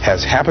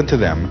has happened to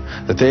them,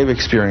 that they've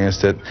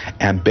experienced it,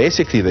 and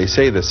basically they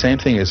say the same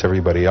thing as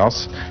everybody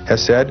else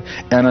has said,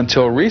 and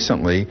until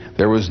recently,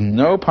 there was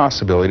no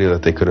possibility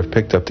that they could have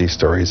picked up these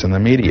stories in the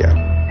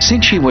media.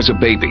 Since she was a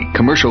baby,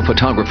 commercial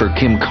photographer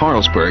Kim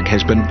Carlsberg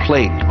has been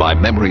plagued by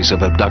memories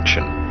of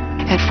abduction.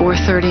 At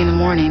 4:30 in the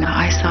morning,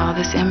 I saw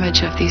this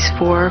image of these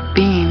 4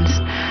 beings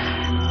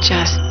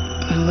just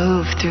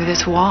move through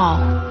this wall.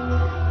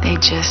 They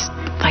just,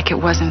 like it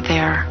wasn't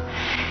there.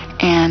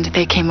 And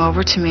they came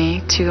over to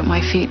me, 2 at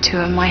my feet, 2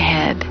 in my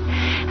head,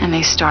 and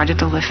they started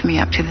to lift me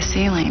up to the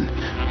ceiling.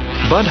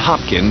 Bud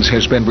Hopkins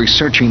has been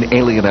researching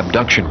alien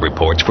abduction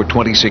reports for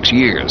 26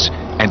 years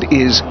and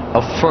is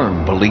a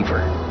firm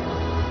believer.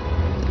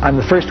 I'm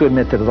the first to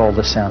admit that all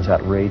this sounds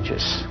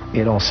outrageous.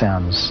 It all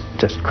sounds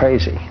just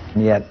crazy,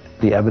 and yet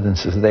the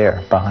evidence is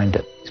there behind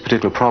it. These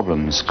particular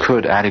problems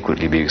could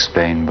adequately be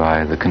explained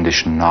by the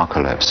condition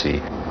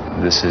narcolepsy.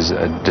 This is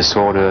a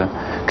disorder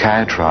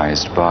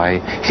characterized by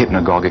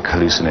hypnagogic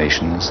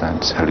hallucinations,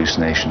 that's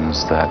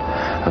hallucinations that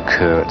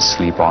occur at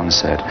sleep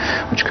onset,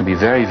 which can be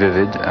very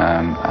vivid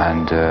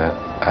and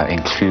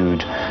include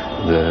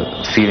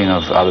the feeling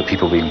of other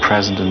people being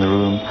present in the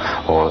room,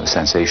 or a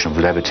sensation of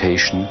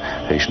levitation.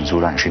 Patients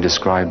will actually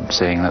describe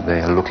saying that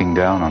they are looking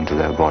down onto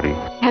their body.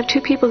 I have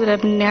 2 people that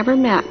I've never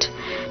met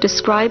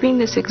describing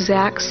this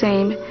exact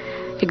same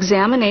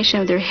examination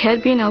of their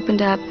head being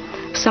opened up,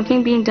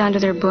 something being done to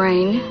their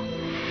brain,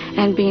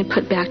 and being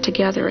put back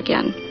together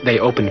again. They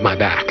opened my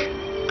back.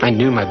 I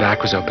knew my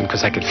back was open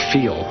because I could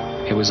feel.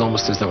 It was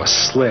almost as though a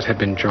slit had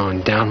been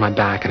drawn down my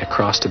back and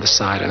across to the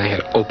side, and they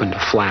had opened a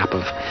flap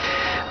of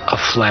of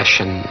flesh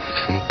and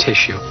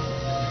tissue.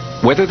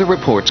 Whether the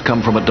reports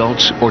come from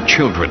adults or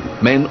children,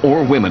 men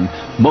or women,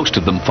 most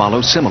of them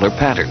follow similar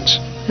patterns.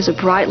 There's a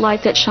bright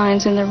light that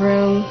shines in the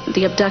room.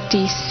 The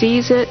abductee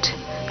sees it.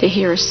 They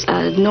hear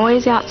a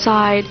noise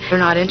outside. They're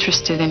not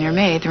interested in your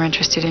mate, they're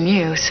interested in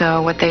you.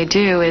 So what they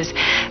do is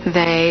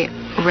they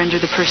render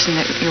the person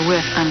that you're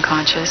with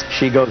unconscious.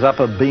 She goes up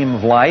a beam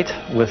of light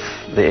with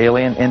the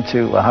alien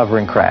into a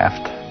hovering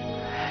craft.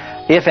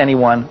 If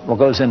anyone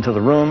goes into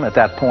the room at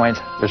that point,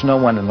 there's no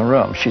one in the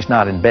room. She's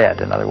not in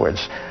bed, in other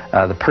words.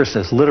 The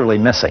person is literally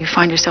missing. You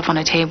find yourself on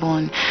a table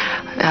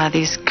and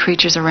these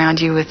creatures around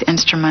you with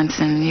instruments,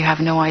 and you have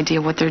no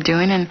idea what they're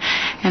doing, and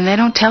they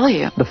don't tell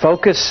you. The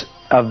focus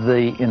of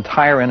the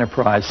entire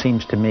enterprise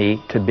seems to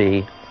me to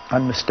be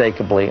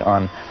unmistakably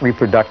on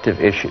reproductive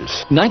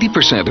issues.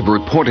 90% of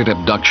reported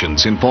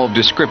abductions involve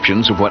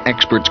descriptions of what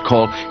experts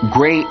call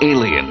gray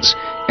aliens,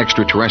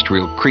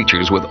 extraterrestrial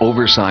creatures with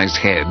oversized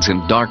heads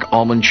and dark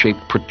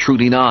almond-shaped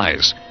protruding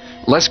eyes.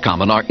 Less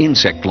common are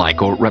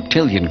insect-like or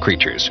reptilian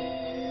creatures.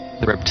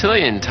 The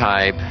reptilian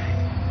type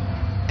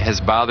has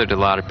bothered a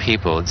lot of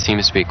people. It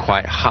seems to be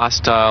quite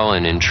hostile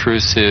and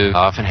intrusive,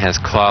 often has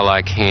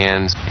claw-like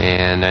hands,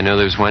 and I know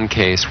there's one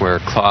case where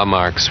claw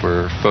marks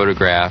were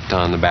photographed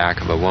on the back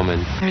of a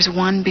woman. There's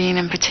one being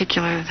in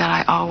particular that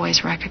I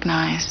always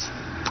recognize,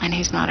 and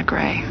he's not a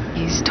gray.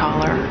 He's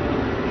taller,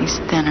 he's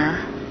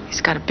thinner,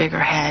 he's got a bigger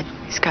head,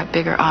 he's got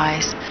bigger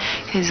eyes.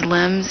 His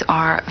limbs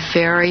are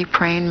very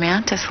praying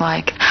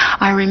mantis-like.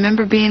 I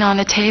remember being on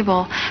a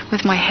table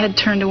with my head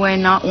turned away,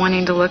 not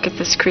wanting to look at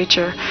this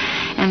creature.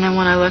 And then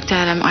when I looked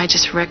at him, I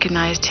just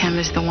recognized him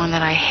as the one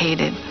that I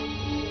hated.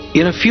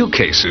 In a few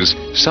cases,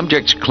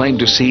 subjects claim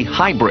to see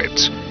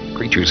hybrids,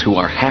 creatures who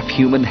are half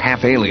human,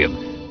 half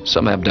alien.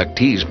 Some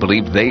abductees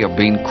believe they are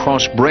being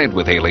crossbred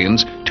with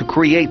aliens to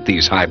create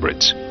these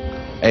hybrids.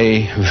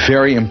 A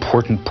very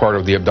important part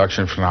of the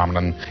abduction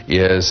phenomenon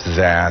is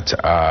that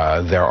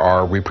there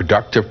are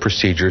reproductive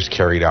procedures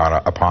carried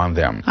out upon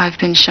them. I've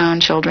been shown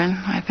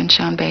children, I've been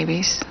shown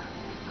babies.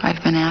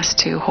 I've been asked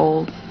to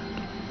hold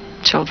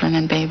children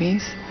and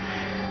babies.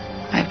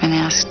 I've been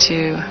asked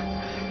to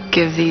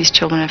give these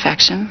children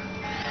affection.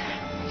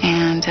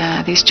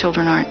 And these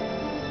children aren't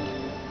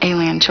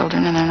alien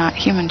children, and they're not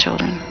human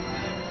children.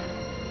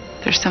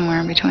 They're somewhere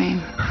in between.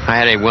 I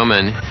had a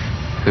woman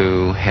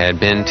who had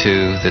been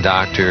to the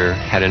doctor,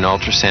 had an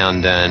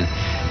ultrasound done.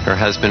 Her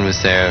husband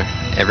was there.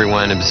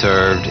 Everyone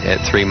observed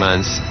at 3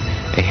 months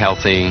a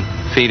healthy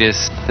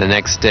fetus. The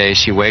next day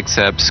she wakes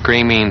up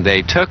screaming.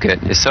 They took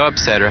it. Is so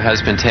upset. Her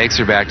husband takes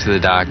her back to the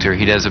doctor.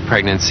 He does a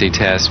pregnancy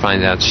test,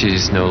 finds out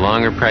she's no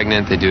longer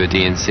pregnant. They do a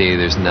D&C.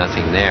 There's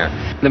nothing there.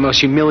 The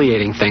most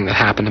humiliating thing that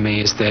happened to me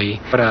is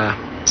they put a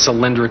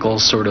cylindrical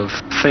sort of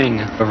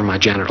thing over my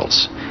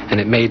genitals,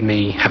 and it made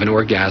me have an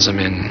orgasm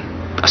in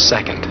a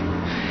second.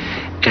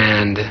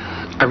 And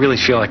I really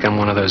feel like I'm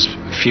one of those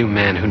few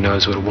men who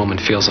knows what a woman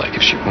feels like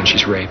when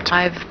she's raped.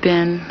 I've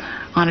been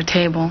on a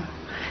table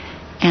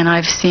and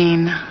I've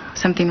seen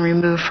something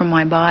removed from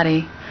my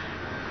body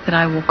that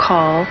I will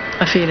call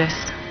a fetus,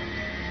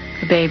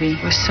 a baby.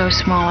 It was so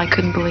small I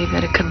couldn't believe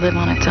that it could live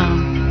on its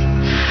own.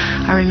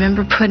 I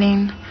remember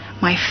putting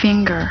my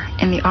finger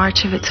in the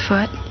arch of its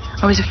foot.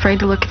 I was afraid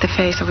to look at the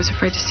face. I was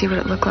afraid to see what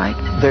it looked like.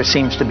 There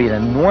seems to be an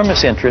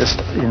enormous interest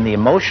in the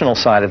emotional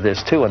side of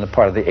this, too, on the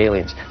part of the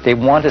aliens. They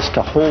want us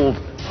to hold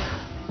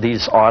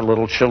these odd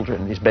little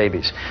children, these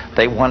babies.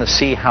 They want to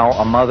see how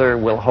a mother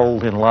will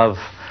hold in love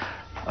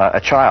a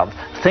child,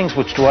 things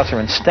which to us are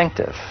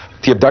instinctive.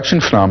 The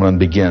abduction phenomenon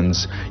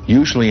begins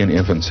usually in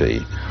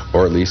infancy,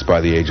 or at least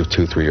by the age of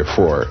 2, 3, or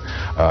 4.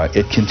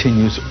 It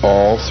continues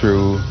all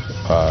through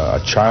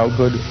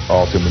childhood,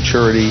 all through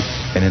maturity,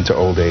 and into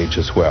old age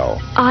as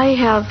well. I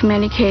have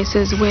many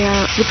cases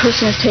where the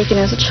person is taken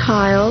as a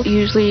child,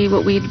 usually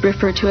what we'd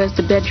refer to as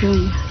the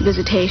bedroom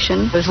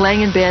visitation. I was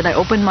laying in bed, I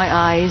opened my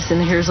eyes,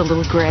 and here's a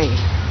little gray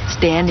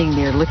standing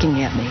there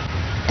looking at me.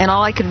 And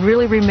all I could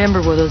really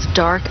remember were those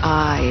dark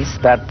eyes.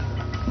 That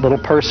little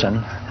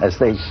person, as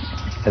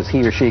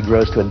he or she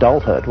grows to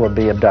adulthood, will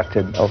be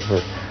abducted over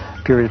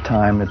a period of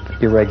time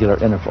at irregular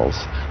intervals.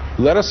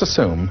 Let us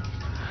assume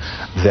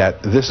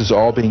that this is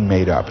all being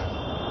made up,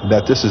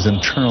 that this is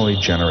internally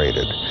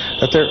generated,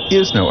 that there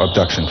is no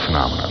abduction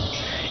phenomenon.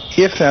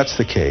 If that's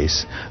the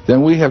case,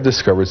 then we have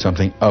discovered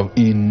something of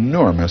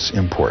enormous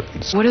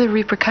importance. What are the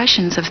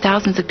repercussions of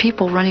thousands of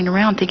people running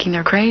around thinking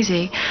they're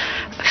crazy,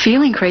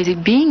 feeling crazy,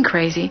 being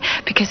crazy,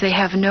 because they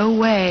have no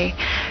way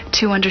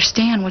to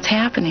understand what's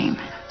happening?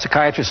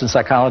 Psychiatrists and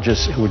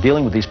psychologists who are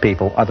dealing with these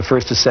people are the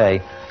first to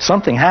say,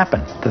 something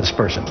happened to this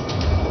person.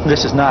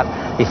 This is not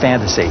a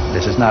fantasy.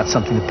 This is not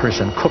something the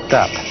person cooked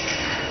up.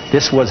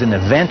 This was an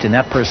event in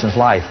that person's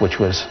life which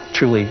was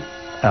truly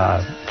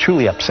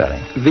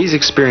upsetting. These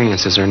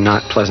experiences are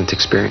not pleasant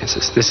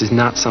experiences. This is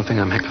not something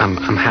I'm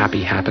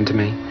happy happened to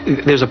me.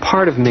 There's a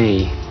part of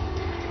me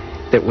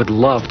that would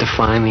love to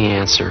find the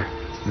answer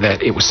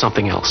that it was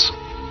something else.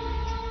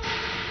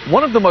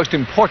 One of the most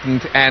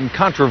important and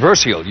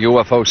controversial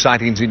UFO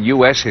sightings in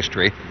U.S.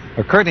 history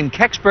occurred in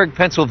Kecksburg,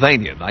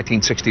 Pennsylvania,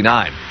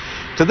 1969.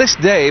 To this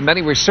day,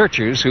 many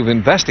researchers who've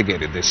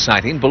investigated this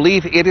sighting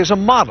believe it is a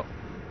model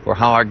for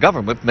how our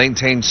government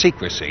maintains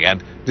secrecy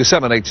and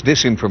disseminates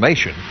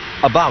disinformation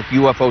about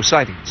UFO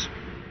sightings.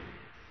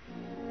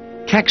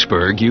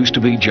 Kecksburg used to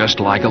be just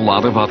like a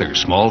lot of other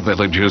small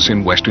villages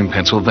in western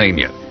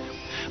Pennsylvania.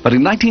 But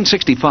in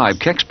 1965,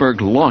 Kecksburg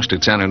lost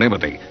its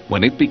anonymity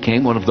when it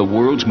became one of the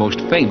world's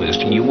most famous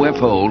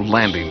UFO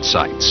landing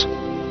sites.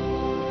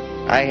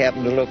 I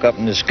happened to look up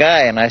in the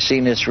sky and I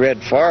seen this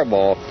red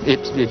fireball.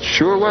 It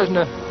sure wasn't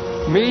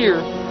a meteor,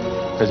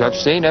 because I've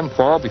seen them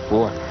fall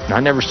before. I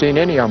never seen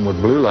any of them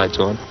with blue lights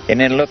on. And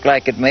then it looked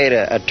like it made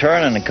a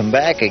turn and come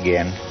back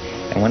again.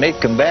 And when it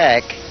come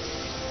back,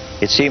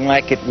 it seemed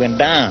like it went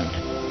down.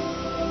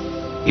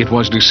 It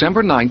was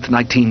December 9th,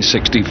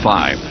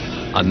 1965,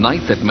 a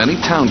night that many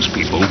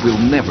townspeople will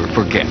never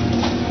forget.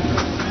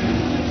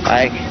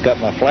 I got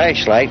my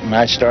flashlight and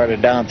I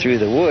started down through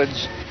the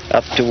woods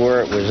up to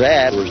where it was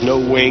at. There was no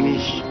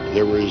wings,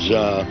 there was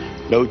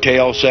no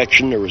tail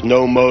section, there was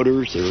no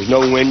motors, there was no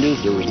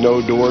windows, there was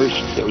no doors.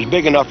 It was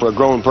big enough for a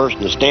grown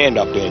person to stand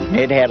up in.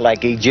 It had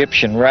like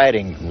Egyptian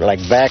writing, like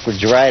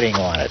backwards writing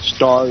on it.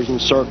 Stars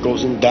and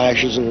circles and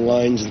dashes and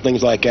lines and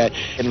things like that.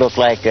 It looked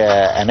like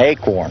an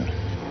acorn.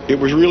 It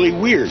was really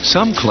weird.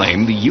 Some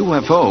claim the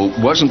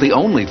UFO wasn't the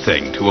only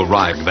thing to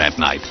arrive that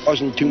night. It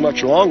wasn't too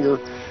much longer.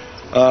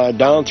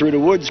 Down through the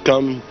woods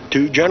come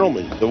two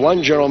gentlemen. The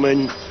one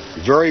gentleman,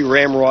 very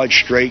ramrod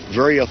straight,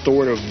 very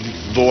authoritative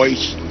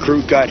voice,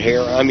 crew-cut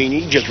hair. I mean,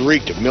 he just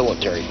reeked of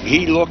military.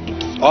 He looked at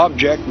the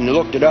object and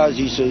looked at us.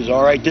 He says,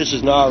 all right, this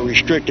is now a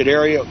restricted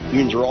area.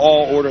 Means we're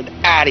all ordered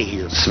out of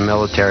here. Some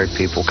military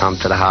people come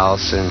to the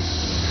house and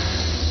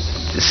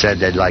said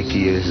they'd like to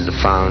use the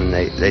phone.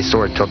 They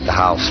sort of took the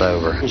house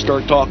over. We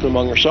started talking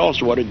among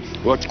ourselves,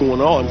 what's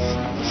going on.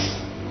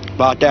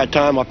 About that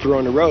time, up here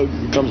on the road,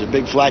 comes a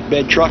big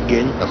flatbed truck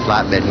in. The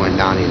flatbed went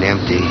down and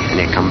empty, and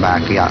it come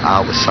back. He got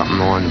out with something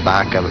on the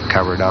back of it,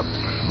 covered up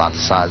about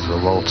the size of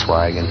a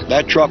Volkswagen.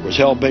 That truck was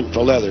hell-bent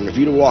for leather, and if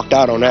you'd have walked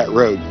out on that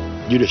road,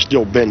 you'd have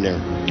still been there,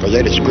 because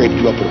they'd have scraped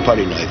you up with a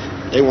putty knife.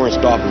 They weren't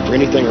stopping for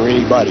anything or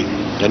anybody.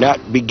 And that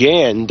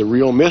began the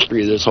real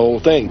mystery of this whole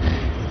thing.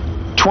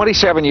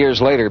 27 years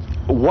later,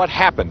 what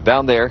happened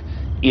down there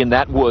in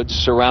that woods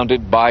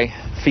surrounded by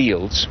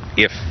fields,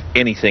 if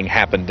anything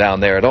happened down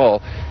there at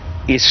all,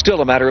 is still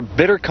a matter of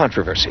bitter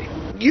controversy.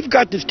 You've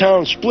got this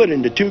town split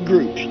into two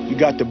groups. You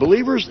got the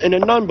believers and the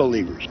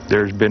non-believers.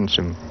 There's been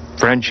some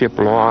friendship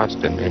lost,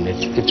 and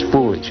it's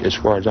foolish as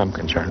far as I'm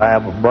concerned. I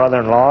have a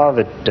brother-in-law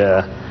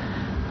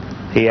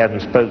that he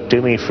hasn't spoke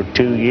to me for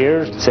 2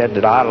 years, said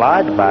that I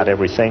lied about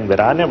everything,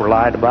 but I never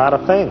lied about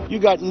a thing. You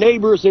got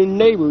neighbors and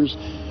neighbors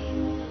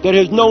that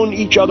has known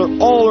each other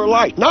all their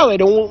life. Now they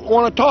don't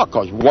want to talk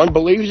because one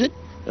believes it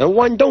and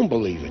one don't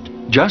believe it.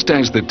 Just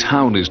as the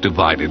town is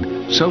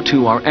divided, so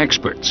too are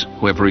experts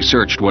who have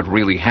researched what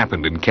really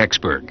happened in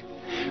Kecksburg.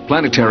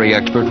 Planetary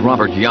expert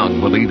Robert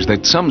Young believes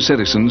that some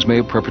citizens may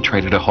have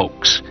perpetrated a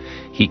hoax.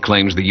 He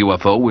claims the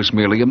UFO was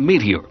merely a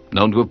meteor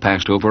known to have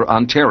passed over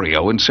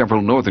Ontario and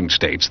several northern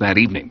states that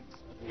evening.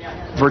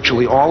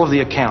 Virtually all of the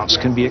accounts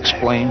can be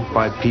explained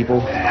by people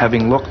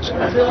having looked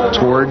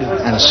toward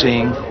and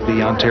seeing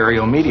the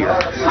Ontario meteor.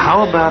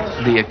 How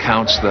about the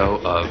accounts, though,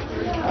 of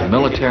the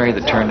military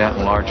that turned out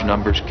in large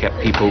numbers, kept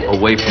people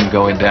away from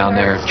going down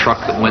there, a truck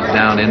that went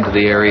down into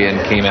the area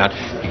and came out?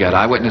 You got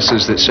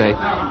eyewitnesses that say,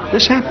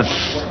 this happened.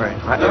 Right.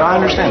 I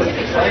understand it.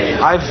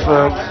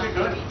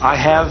 I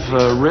have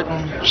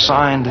written,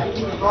 signed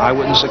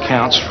eyewitness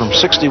accounts from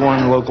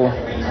 61 local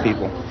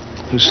people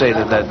who say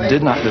that there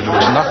was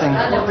nothing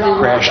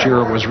crashed here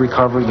or was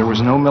recovered. There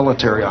was no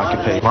military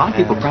occupation. A lot of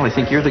people probably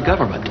think you're the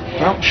government.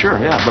 Well, sure,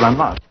 yeah, but I'm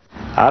not.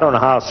 I don't know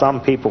how some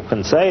people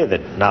can say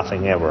that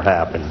nothing ever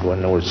happened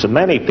when there were so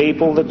many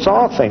people that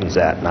saw things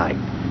that night.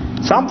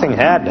 Something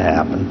had to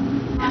happen.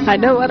 I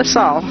know what I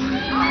saw,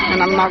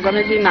 and I'm not going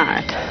to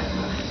deny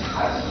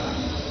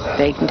it.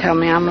 They can tell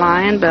me I'm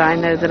lying, but I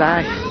know that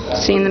I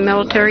seen the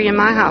military in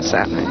my house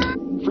that night.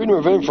 Freedom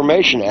of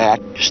Information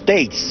Act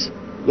states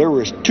there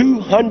was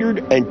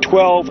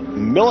 212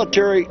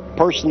 military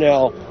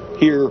personnel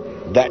here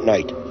that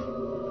night.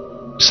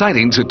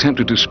 Sightings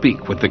attempted to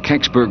speak with the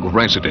Kecksburg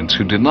residents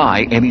who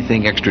deny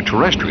anything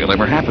extraterrestrial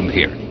ever happened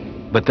here,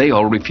 but they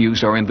all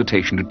refused our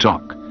invitation to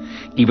talk.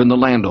 Even the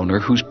landowner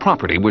whose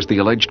property was the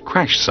alleged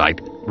crash site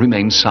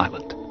remained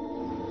silent.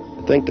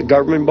 I think the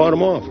government bought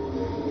them off,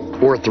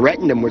 or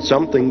threatened them with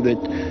something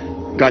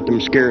that got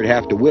them scared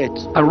half to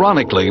wits.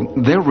 Ironically,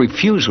 their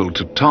refusal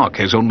to talk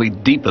has only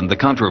deepened the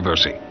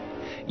controversy.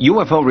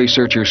 UFO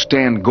researcher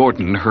Stan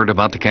Gordon heard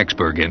about the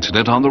Kecksburg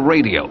incident on the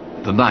radio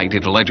the night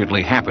it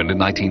allegedly happened in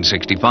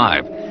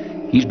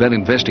 1965. He's been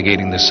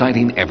investigating the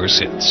sighting ever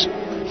since.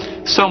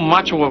 So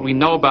much of what we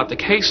know about the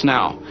case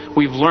now,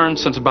 we've learned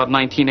since about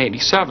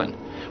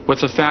 1987,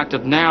 with the fact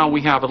that now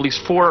we have at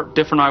least 4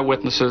 different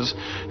eyewitnesses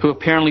who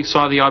apparently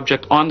saw the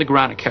object on the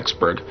ground at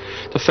Kecksburg.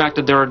 The fact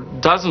that there are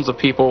dozens of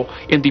people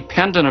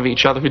independent of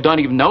each other who don't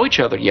even know each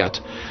other yet,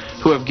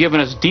 who have given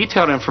us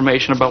detailed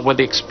information about what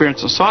they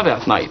experienced and saw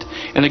that night.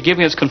 And they're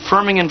giving us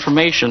confirming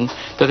information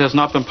that has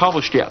not been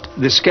published yet.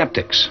 The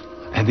skeptics,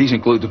 and these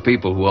include the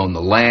people who own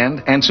the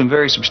land and some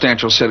very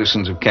substantial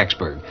citizens of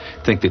Kecksburg,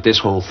 think that this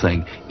whole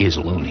thing is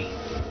loony.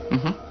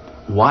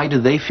 Why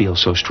do they feel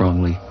so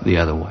strongly the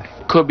other way?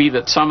 Could be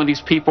that some of these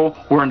people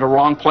were in the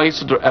wrong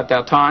place at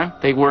that time.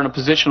 They were in a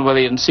position where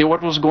they didn't see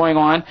what was going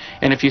on.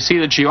 And if you see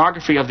the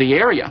geography of the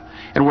area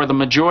and where the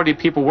majority of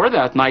people were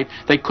that night,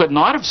 they could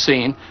not have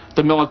seen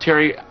the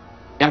military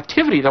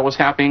activity that was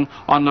happening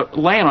on the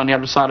land on the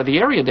other side of the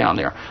area down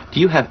there. Do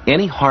you have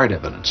any hard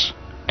evidence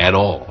at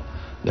all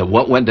that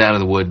what went down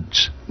in the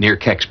woods near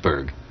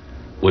Kecksburg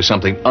was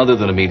something other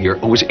than a meteor,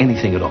 or was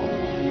anything at all?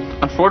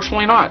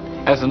 Unfortunately not.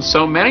 As in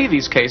so many of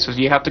these cases,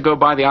 you have to go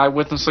by the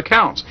eyewitness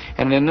accounts.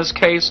 And in this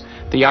case,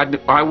 the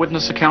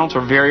eyewitness accounts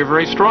are very,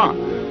 very strong.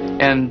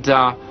 And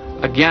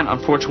again,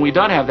 unfortunately, we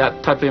don't have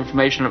that type of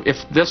information. If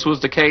this was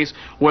the case,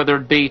 whether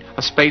it be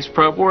a space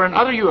probe or in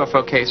other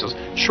UFO cases,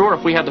 sure,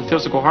 if we had the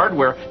physical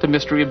hardware, the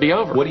mystery would be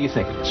over. What do you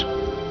think it is?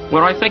 What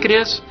do I think it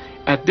is?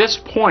 At this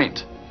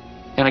point,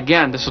 and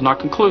again, this is not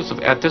conclusive,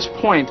 at this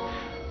point,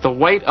 the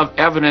weight of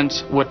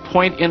evidence would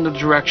point in the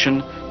direction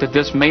that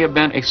this may have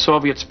been a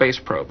Soviet space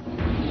probe.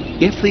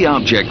 If the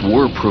object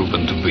were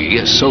proven to be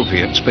a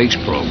Soviet space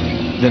probe,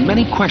 then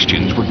many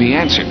questions would be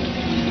answered.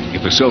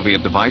 If a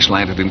Soviet device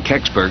landed in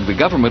Kecksburg, the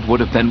government would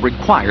have been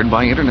required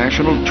by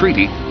international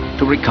treaty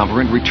to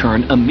recover and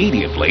return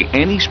immediately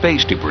any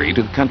space debris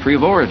to the country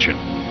of origin.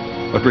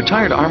 But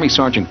retired Army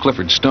Sergeant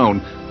Clifford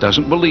Stone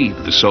doesn't believe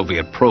the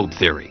Soviet probe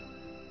theory.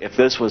 If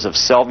this was of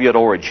Soviet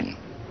origin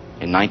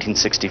in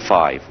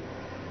 1965,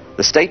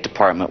 the State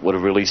Department would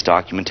have released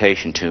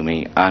documentation to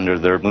me under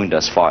their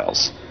Moondust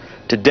files.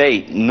 To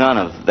date, none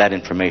of that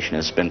information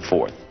has been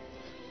forth.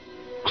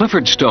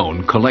 Clifford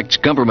Stone collects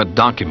government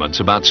documents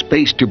about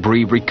space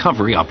debris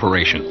recovery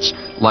operations,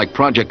 like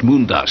Project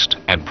Moondust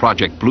and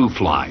Project Blue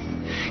Fly.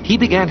 He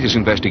began his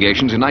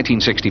investigations in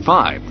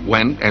 1965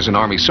 when, as an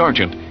Army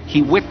sergeant,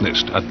 he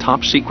witnessed a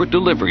top-secret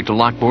delivery to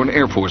Lockbourne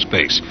Air Force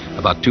Base,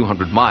 about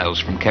 200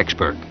 miles from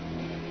Kecksburg.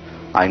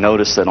 I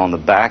noticed that on the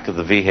back of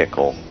the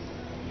vehicle,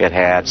 it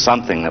had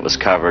something that was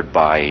covered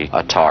by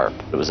a tarp.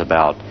 It was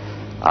about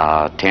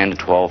 10 to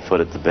 12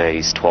 foot at the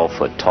base, 12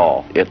 foot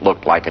tall. It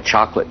looked like a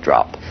chocolate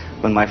drop.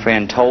 When my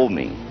friend told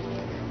me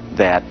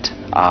that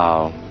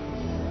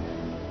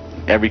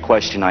every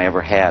question I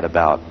ever had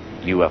about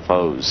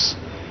UFOs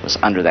was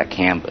under that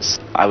canvas,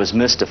 I was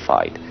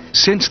mystified.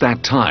 Since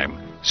that time,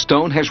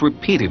 Stone has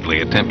repeatedly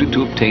attempted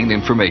to obtain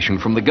information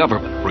from the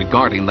government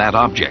regarding that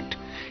object.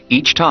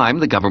 Each time,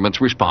 the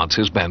government's response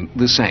has been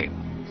the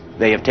same.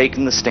 They have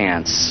taken the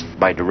stance,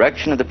 by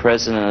direction of the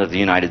President of the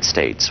United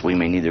States, we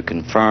may neither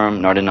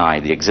confirm nor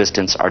deny the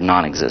existence or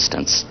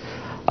non-existence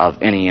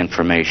of any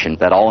information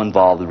that all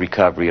involve the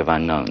recovery of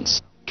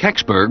unknowns.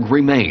 Kecksburg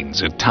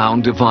remains a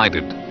town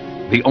divided.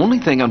 The only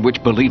thing on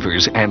which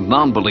believers and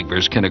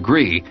non-believers can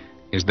agree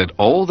is that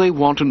all they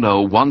want to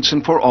know once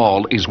and for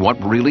all is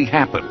what really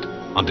happened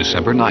on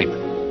December 9th,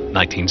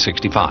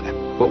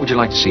 1965. What would you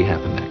like to see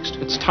happen next?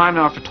 It's time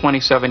now, after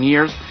 27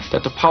 years,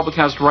 that the public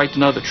has the right to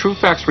know the true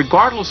facts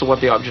regardless of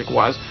what the object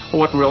was or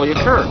what really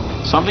occurred.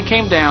 Something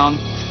came down.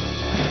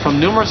 From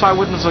numerous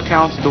eyewitness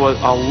accounts, there was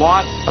a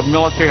lot of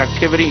military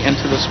activity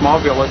into the small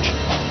village.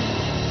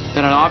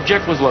 Then an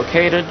object was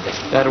located,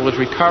 that it was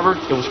recovered,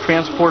 it was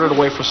transported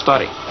away for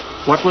study.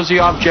 What was the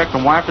object,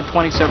 and why after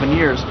 27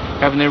 years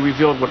haven't they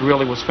revealed what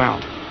really was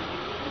found?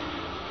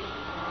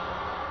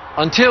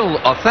 Until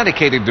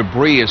authenticated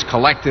debris is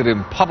collected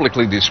and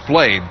publicly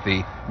displayed,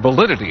 the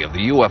validity of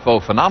the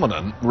UFO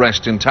phenomenon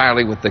rests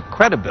entirely with the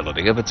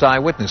credibility of its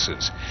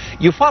eyewitnesses.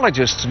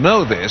 Ufologists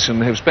know this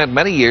and have spent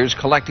many years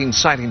collecting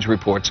sightings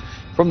reports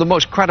from the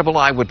most credible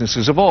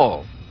eyewitnesses of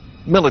all,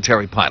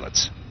 military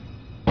pilots.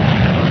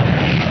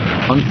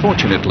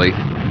 Unfortunately,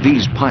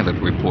 these pilot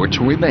reports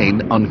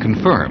remain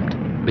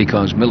unconfirmed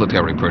because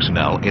military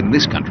personnel in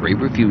this country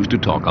refuse to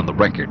talk on the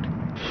record.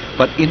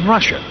 But in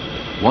Russia,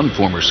 one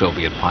former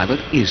Soviet pilot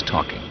is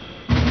talking.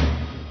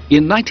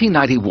 In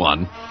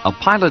 1991, a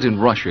pilot in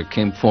Russia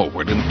came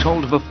forward and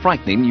told of a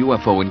frightening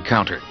UFO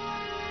encounter.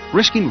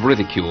 Risking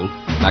ridicule,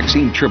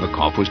 Maxim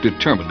Cherbakov was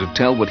determined to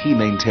tell what he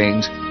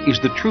maintains is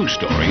the true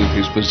story of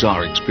his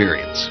bizarre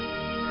experience.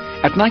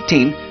 At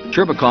 19,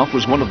 Cherbakov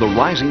was one of the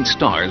rising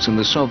stars in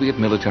the Soviet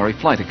Military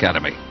Flight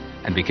Academy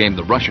and became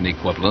the Russian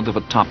equivalent of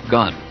a Top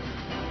Gun.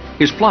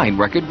 His flying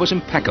record was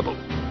impeccable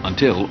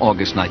until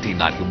August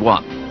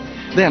 1991.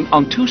 Then,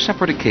 on two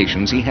separate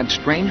occasions, he had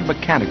strange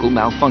mechanical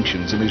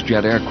malfunctions in his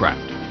jet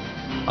aircraft.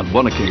 On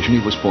one occasion,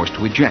 he was forced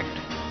to eject.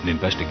 An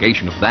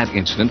investigation of that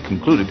incident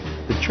concluded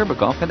that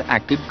Cherbakov had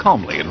acted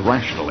calmly and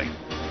rationally.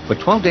 But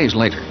 12 days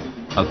later,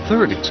 a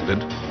third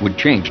incident would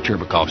change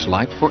Cherbakov's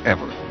life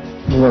forever.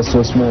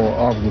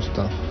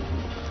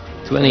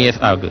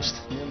 20th August,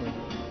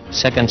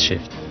 second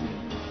shift.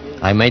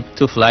 I made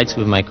 2 flights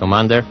with my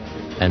commander,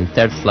 and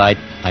third flight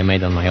I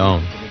made on my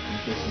own.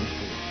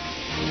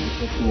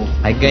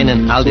 I gained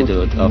an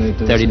altitude of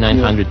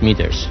 3,900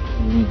 meters.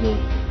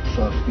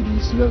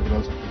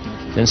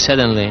 Then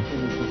suddenly,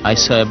 I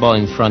saw a ball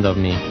in front of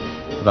me,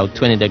 about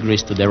 20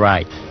 degrees to the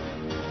right.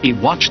 He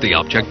watched the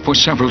object for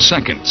several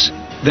seconds.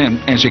 Then,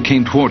 as it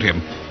came toward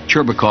him,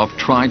 Cherbakov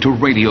tried to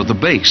radio the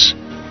base.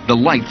 The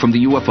light from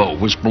the UFO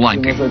was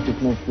blinding.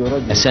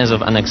 A sense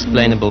of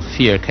unexplainable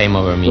fear came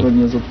over me.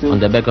 On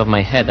the back of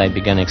my head, I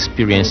began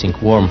experiencing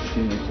warmth.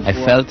 I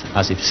felt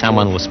as if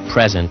someone was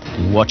present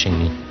and watching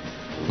me.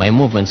 My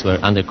movements were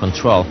under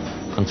control,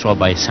 controlled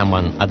by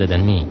someone other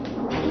than me.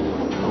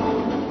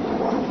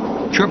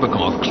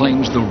 Cherbakov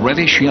claims the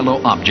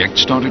reddish-yellow object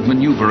started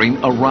maneuvering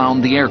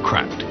around the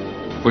aircraft.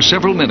 For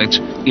several minutes,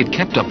 it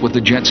kept up with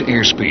the jet's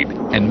airspeed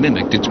and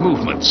mimicked its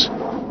movements.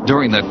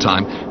 During that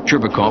time,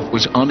 Cherbakov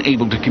was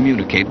unable to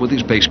communicate with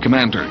his base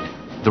commander.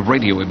 The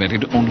radio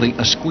emitted only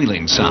a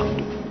squealing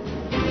sound.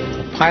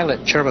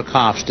 Pilot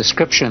Cherbakov's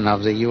description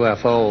of the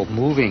UFO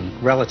moving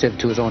relative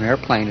to his own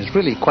airplane is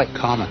really quite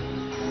common.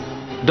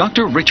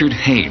 Dr. Richard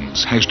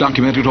Haynes has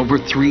documented over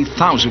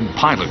 3,000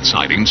 pilot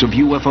sightings of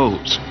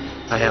UFOs.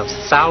 I have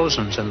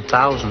thousands and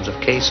thousands of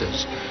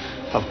cases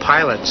of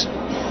pilots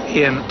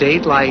in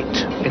daylight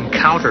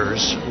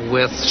encounters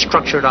with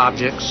structured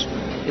objects,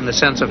 in the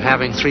sense of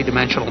having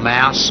three-dimensional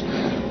mass,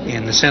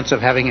 in the sense of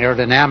having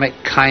aerodynamic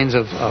kinds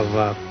of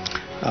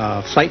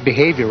flight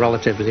behavior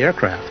relative to the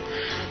aircraft.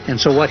 And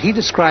so what he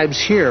describes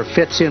here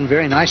fits in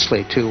very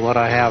nicely to what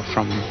I have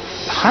from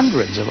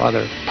hundreds of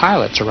other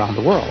pilots around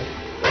the world.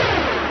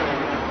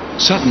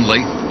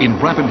 Suddenly, in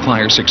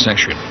rapid-fire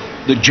succession,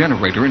 the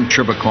generator in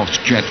Cherbakov's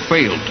jet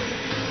failed.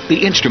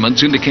 The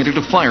instruments indicated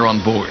a fire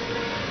on board,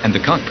 and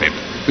the cockpit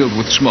filled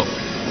with smoke.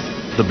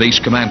 The base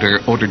commander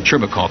ordered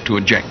Cherbakov to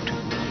eject.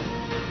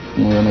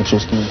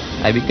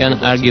 I began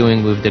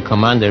arguing with the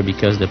commander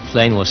because the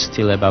plane was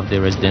still above the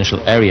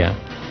residential area.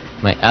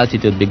 My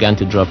altitude began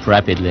to drop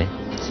rapidly.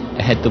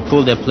 I had to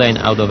pull the plane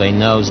out of a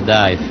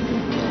nosedive.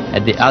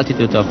 At the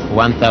altitude of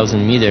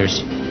 1,000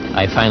 meters,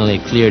 I finally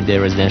cleared the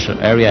residential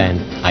area and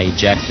I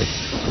ejected.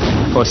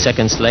 4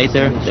 seconds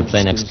later, the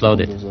plane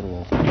exploded.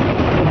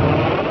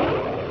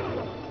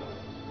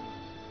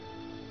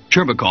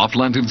 Cherbakov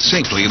landed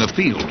safely in a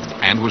field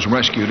and was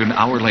rescued an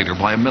hour later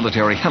by a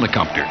military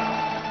helicopter.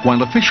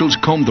 While officials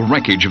combed the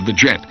wreckage of the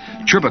jet,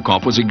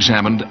 Cherbakov was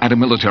examined at a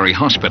military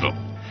hospital.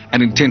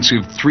 An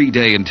intensive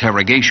 3-day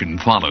interrogation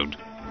followed.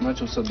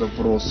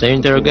 The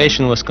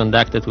interrogation was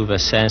conducted with a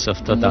sense of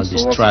total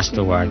distrust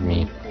toward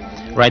me.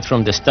 Right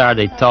from the start,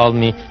 they told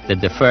me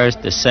that the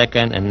first, the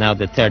second, and now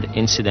the third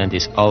incident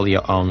is all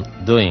your own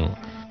doing.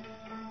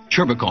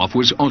 Cherbakov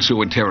was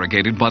also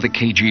interrogated by the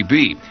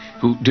KGB,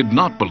 who did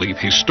not believe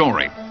his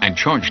story and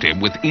charged him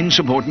with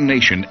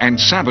insubordination and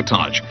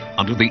sabotage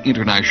under the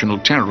International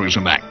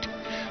Terrorism Act.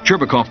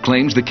 Cherbakov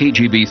claims the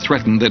KGB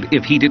threatened that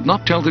if he did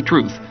not tell the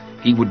truth,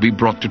 he would be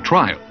brought to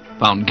trial,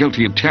 found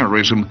guilty of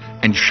terrorism,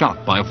 and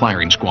shot by a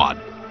firing squad.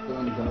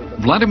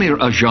 Vladimir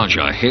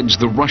Azhaja heads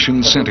the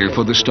Russian Center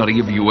for the Study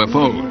of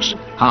UFOs,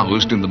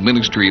 housed in the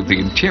Ministry of the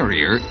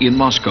Interior in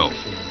Moscow.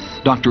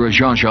 Dr.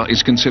 Azhaja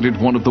is considered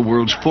one of the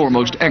world's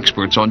foremost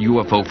experts on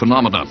UFO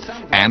phenomena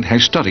and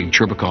has studied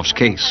Cherbakov's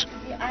case.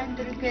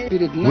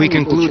 We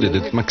concluded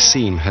that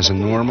Maxim has a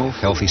normal,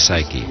 healthy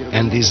psyche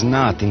and is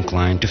not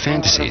inclined to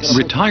fantasies.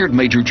 Retired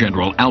Major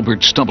General Albert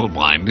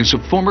Stubblebine is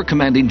a former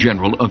commanding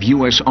general of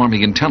U.S.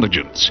 Army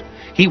intelligence.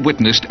 He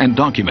witnessed and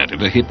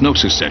documented a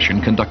hypnosis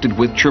session conducted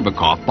with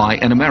Cherbakov by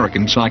an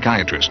American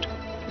psychiatrist.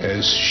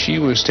 As she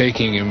was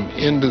taking him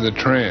into the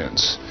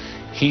trance,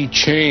 he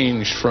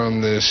changed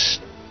from this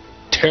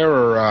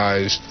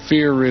terrorized,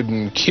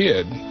 fear-ridden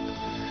kid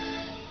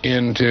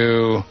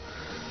into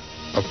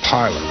a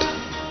pilot.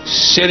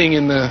 Sitting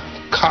in the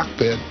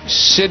cockpit,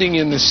 sitting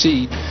in the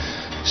seat,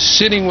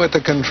 sitting with the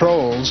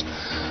controls,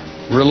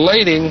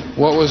 relating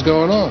what was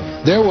going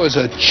on. There was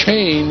a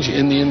change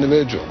in the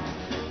individual.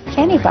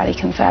 Anybody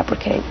can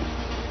fabricate.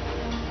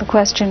 The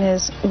question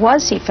is,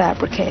 was he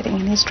fabricating?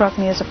 And he struck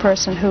me as a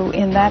person who,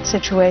 in that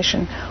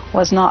situation,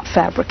 was not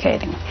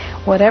fabricating.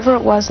 Whatever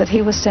it was that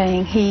he was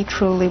saying, he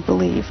truly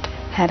believed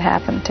had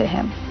happened to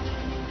him.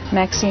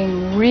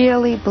 Maxim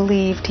really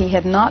believed he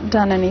had not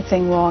done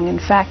anything wrong, in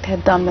fact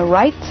had done the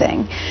right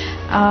thing,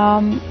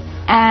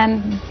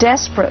 and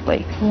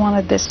desperately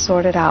wanted this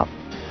sorted out.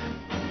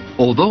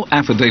 Although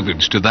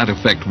affidavits to that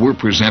effect were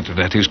presented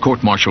at his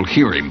court-martial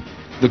hearing,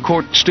 the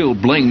court still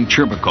blamed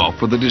Cherbakov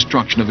for the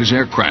destruction of his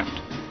aircraft.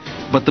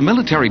 But the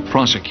military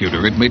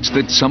prosecutor admits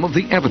that some of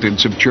the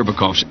evidence of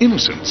Cherbakov's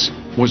innocence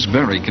was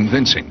very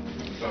convincing.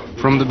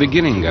 From the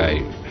beginning,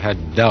 I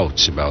had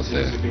doubts about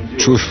the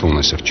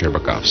truthfulness of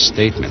Cherbakov's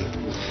statement.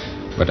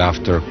 But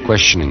after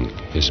questioning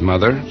his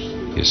mother,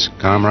 his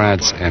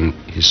comrades, and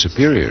his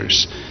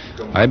superiors,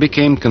 I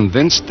became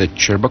convinced that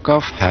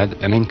Cherbakov had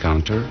an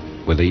encounter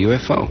with a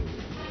UFO.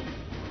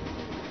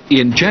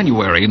 In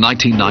January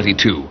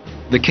 1992,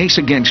 the case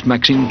against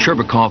Maxim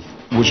Cherbakov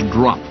was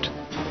dropped.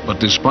 But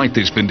despite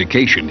this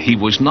vindication, he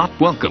was not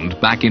welcomed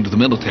back into the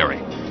military.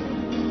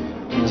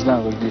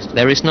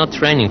 There is no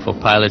training for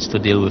pilots to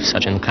deal with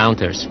such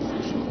encounters.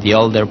 The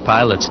older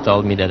pilots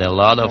told me that a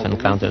lot of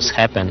encounters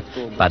happen,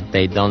 but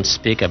they don't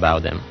speak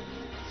about them.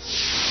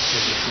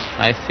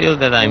 I feel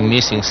that I'm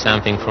missing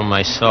something from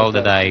my soul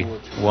that I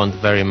want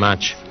very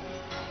much.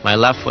 My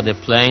love for the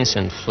planes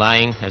and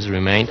flying has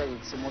remained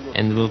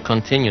and will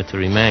continue to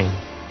remain.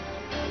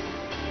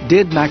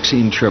 Did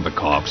Maxim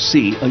Cherbakov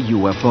see a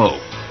UFO?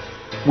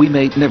 We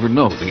may never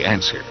know the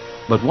answer,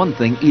 but one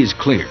thing is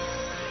clear.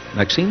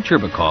 Maxim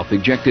Cherbakov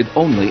ejected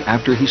only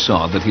after he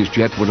saw that his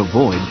jet would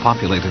avoid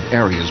populated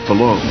areas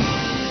below.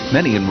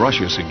 Many in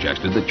Russia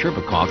suggested that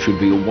Cherbakov should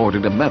be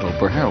awarded a medal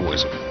for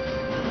heroism.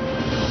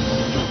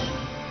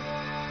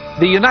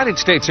 The United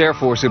States Air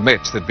Force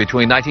admits that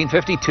between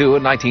 1952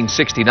 and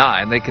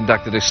 1969 they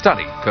conducted a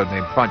study,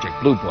 codenamed Project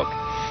Blue Book.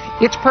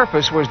 Its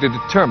purpose was to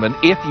determine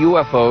if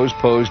UFOs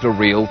posed a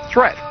real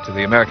threat to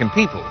the American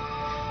people.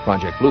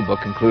 Project Blue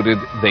Book concluded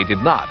they did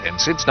not, and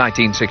since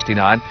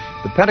 1969,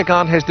 the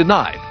Pentagon has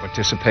denied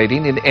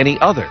participating in any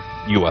other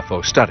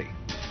UFO study.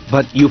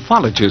 But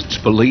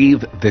ufologists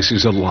believe this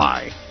is a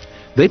lie.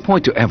 They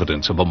point to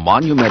evidence of a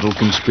monumental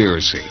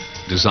conspiracy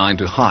designed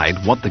to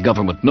hide what the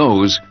government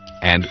knows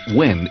and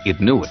when it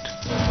knew it.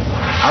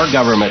 Our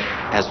government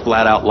has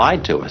flat out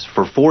lied to us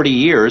for 40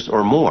 years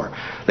or more.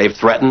 They've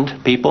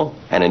threatened people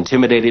and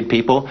intimidated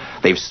people.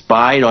 They've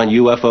spied on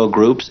UFO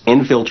groups,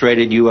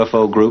 infiltrated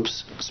UFO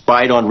groups,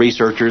 spied on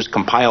researchers,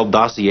 compiled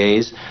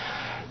dossiers.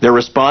 Their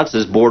response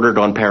is bordered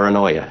on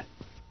paranoia.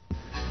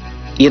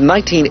 In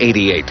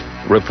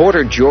 1988,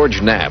 reporter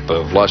George Knapp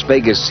of Las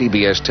Vegas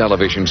CBS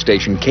television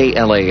station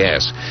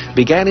KLAS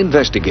began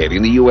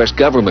investigating the U.S.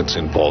 government's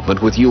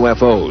involvement with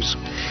UFOs.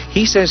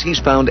 He says he's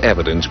found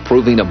evidence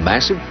proving a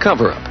massive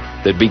cover-up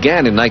that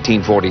began in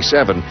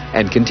 1947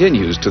 and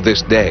continues to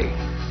this day.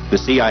 The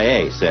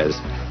CIA says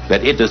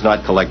that it does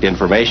not collect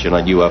information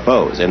on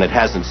UFOs, and it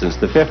hasn't since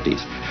the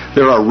 50s.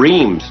 There are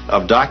reams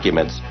of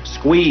documents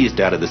squeezed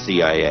out of the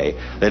CIA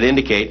that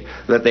indicate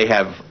that they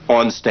have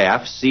on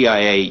staff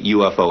CIA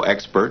UFO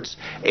experts,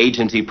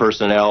 agency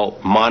personnel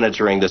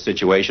monitoring the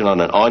situation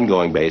on an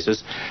ongoing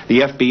basis.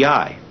 The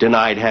FBI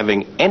denied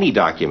having any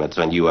documents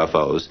on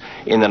UFOs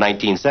in the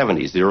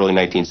 1970s, the early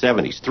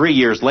 1970s. 3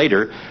 years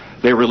later,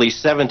 they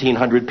released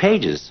 1,700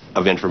 pages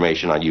of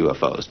information on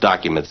UFOs,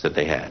 documents that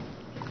they had.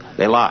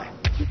 They lie.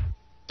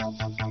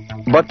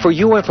 But for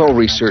UFO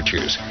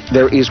researchers,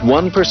 there is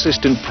one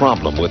persistent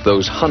problem with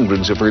those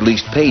hundreds of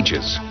released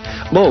pages.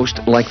 Most,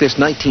 like this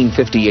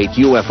 1958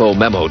 UFO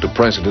memo to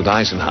President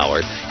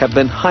Eisenhower, have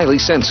been highly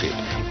censored,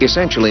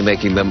 essentially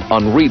making them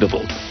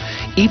unreadable.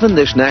 Even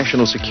this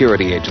National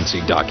Security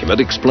Agency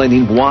document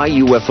explaining why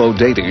UFO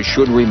data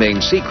should remain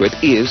secret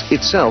is,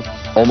 itself,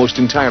 almost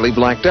entirely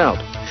blacked out.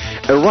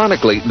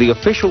 Ironically, the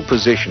official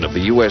position of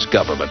the U.S.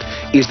 government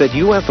is that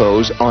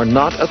UFOs are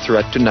not a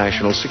threat to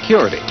national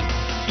security.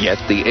 Yet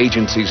the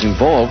agencies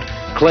involved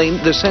claim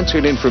the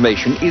censored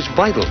information is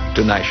vital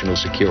to national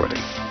security.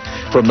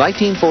 From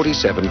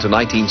 1947 to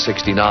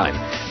 1969,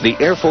 the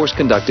Air Force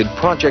conducted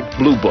Project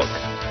Blue Book.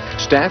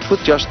 Staffed with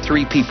just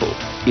 3 people,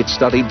 it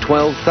studied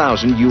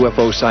 12,000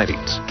 UFO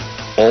sightings.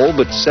 All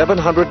but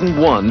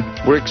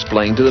 701 were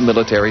explained to the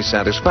military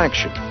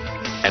satisfaction.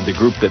 And the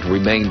group that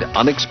remained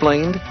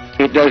unexplained?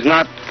 It does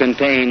not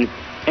contain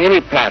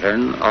any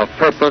pattern of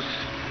purpose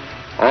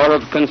or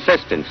of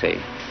consistency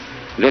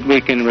that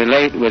we can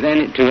relate with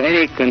to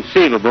any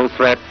conceivable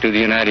threat to the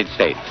United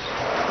States.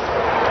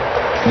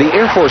 The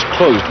Air Force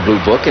closed Blue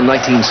Book in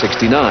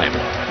 1969,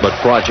 but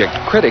project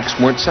critics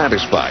weren't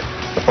satisfied.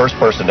 The first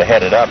person to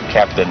head it up,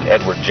 Captain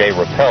Edward J.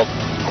 Rappelt,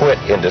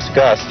 quit in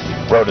disgust,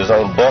 wrote his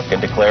own book,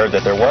 and declared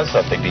that there was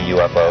something to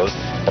UFOs,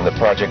 and the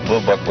Project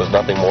Blue Book was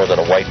nothing more than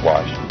a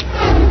whitewash.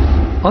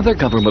 Other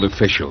government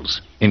officials,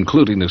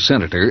 including a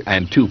senator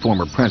and 2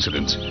 former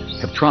presidents,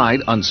 have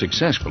tried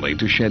unsuccessfully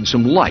to shed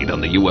some light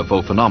on the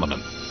UFO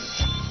phenomenon.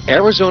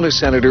 Arizona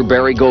Senator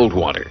Barry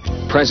Goldwater,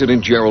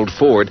 President Gerald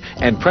Ford,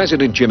 and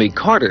President Jimmy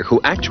Carter, who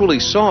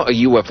actually saw a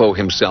UFO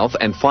himself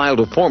and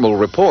filed a formal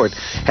report,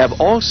 have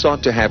all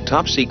sought to have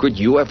top-secret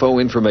UFO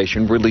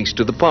information released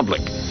to the public.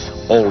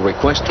 All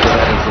requests for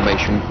that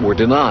information were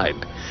denied.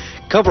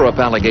 Cover-up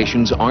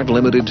allegations aren't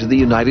limited to the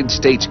United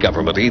States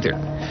government either.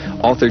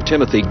 Author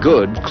Timothy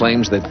Good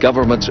claims that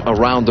governments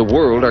around the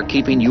world are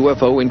keeping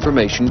UFO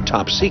information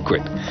top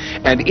secret.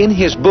 And in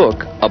his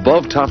book,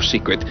 Above Top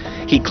Secret,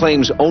 he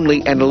claims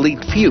only an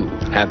elite few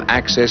have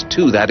access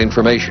to that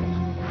information.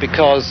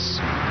 Because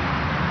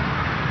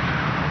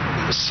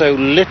so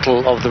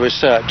little of the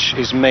research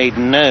is made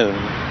known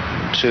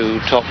to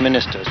top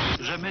ministers.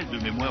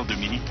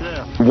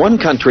 One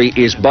country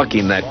is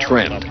bucking that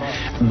trend.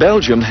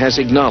 Belgium has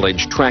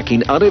acknowledged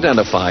tracking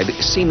unidentified,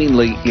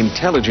 seemingly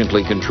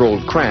intelligently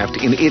controlled craft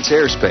in its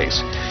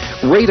airspace.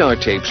 Radar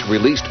tapes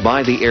released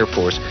by the Air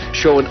Force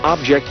show an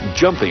object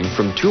jumping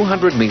from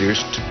 200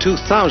 meters to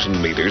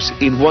 2,000 meters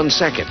in 1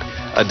 second,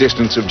 a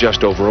distance of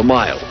just over a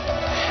mile.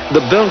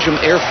 The Belgian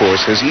Air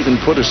Force has even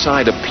put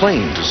aside a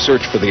plane to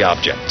search for the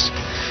objects.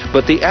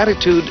 But the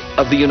attitude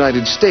of the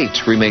United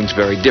States remains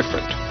very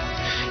different.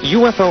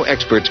 UFO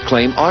experts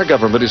claim our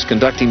government is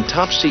conducting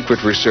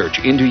top-secret research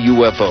into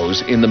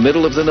UFOs in the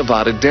middle of the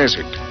Nevada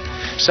desert.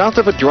 South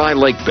of a dry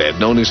lake bed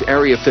known as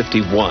Area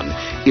 51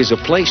 is a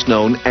place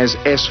known as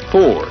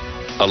S4,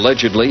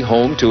 allegedly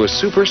home to a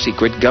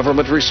super-secret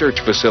government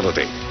research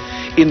facility.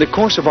 In the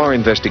course of our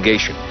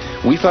investigation,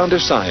 we found a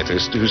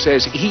scientist who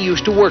says he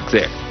used to work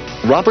there.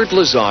 Robert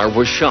Lazar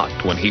was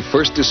shocked when he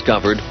first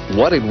discovered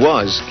what it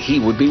was he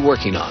would be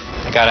working on.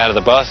 I got out of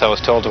the bus. I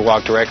was told to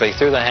walk directly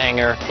through the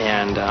hangar,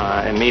 and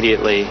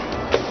immediately,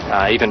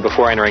 even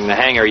before entering the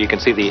hangar, you can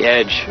see the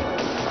edge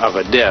of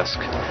a disc.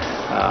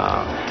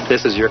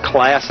 This is your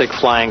classic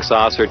flying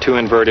saucer, two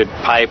inverted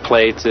pie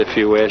plates, if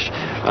you wish,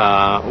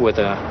 with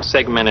a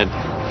segmented,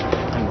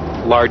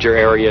 larger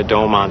area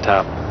dome on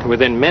top.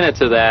 Within minutes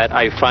of that,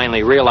 I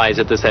finally realized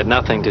that this had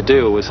nothing to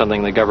do with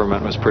something the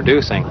government was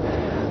producing.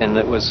 And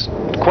it was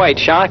quite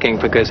shocking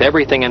because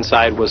everything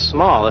inside was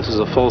small. This is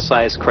a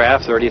full-size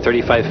craft, 30,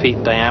 35 feet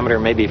in diameter,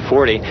 maybe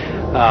 40.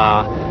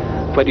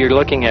 But you're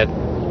looking at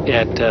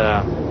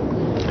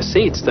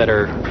seats that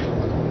are,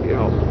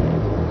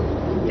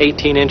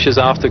 18 inches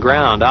off the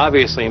ground,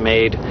 obviously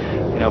made,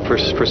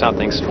 for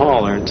something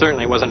smaller. And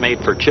certainly wasn't made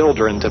for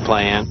children to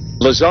play in.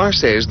 Lazar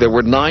says there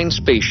were 9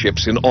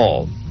 spaceships in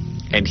all,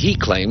 and he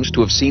claims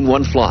to have seen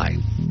one fly.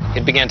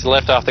 It began to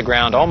lift off the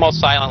ground almost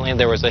silently.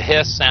 There was a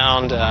hiss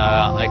sound,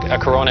 like a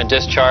corona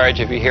discharge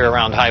if you hear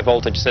around high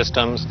voltage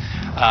systems,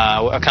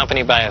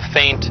 accompanied by a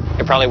faint,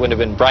 it probably would have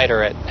been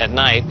brighter at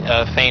night,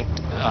 a faint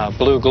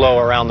blue glow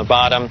around the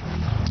bottom.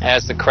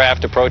 As the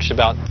craft approached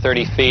about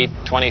 30 feet,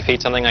 20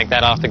 feet, something like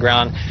that off the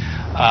ground,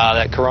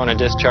 that corona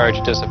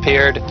discharge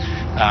disappeared.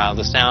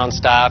 The sound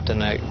stopped and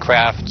the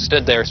craft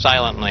stood there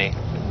silently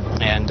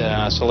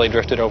and slowly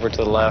drifted over to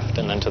the left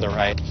and then to the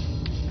right.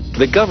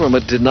 The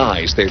government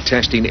denies they're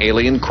testing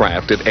alien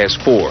craft at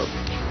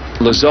S4.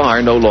 Lazar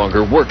no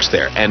longer works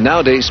there and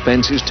nowadays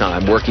spends his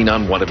time working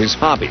on one of his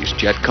hobbies,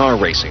 jet car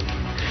racing.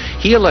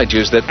 He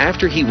alleges that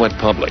after he went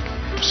public,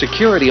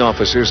 security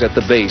officers at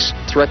the base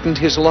threatened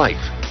his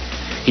life.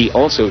 He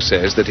also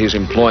says that his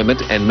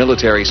employment and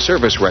military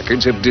service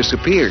records have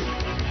disappeared.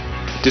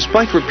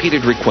 Despite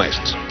repeated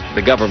requests,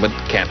 the government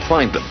can't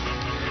find them.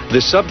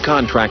 The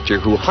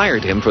subcontractor who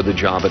hired him for the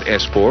job at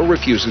S4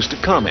 refuses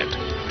to comment.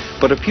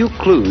 But a few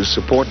clues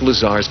support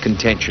Lazar's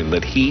contention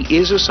that he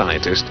is a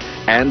scientist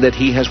and that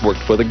he has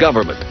worked for the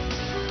government.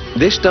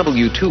 This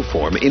W-2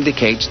 form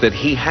indicates that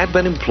he had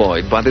been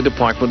employed by the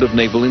Department of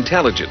Naval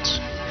Intelligence.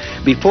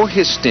 Before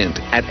his stint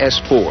at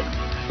S4,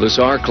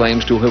 Lazar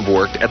claims to have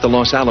worked at the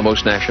Los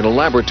Alamos National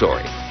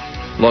Laboratory.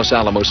 Los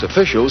Alamos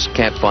officials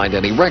can't find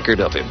any record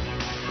of him,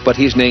 but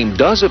his name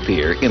does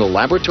appear in a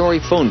laboratory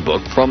phone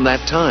book from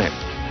that time.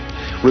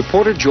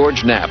 Reporter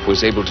George Knapp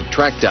was able to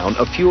track down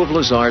a few of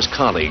Lazar's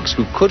colleagues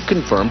who could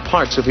confirm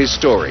parts of his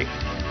story.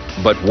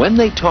 But when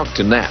they talked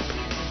to Knapp,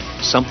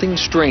 something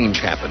strange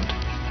happened.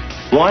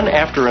 One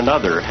after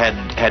another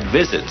had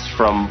visits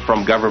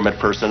from government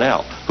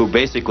personnel who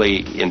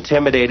basically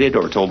intimidated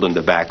or told them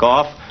to back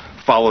off,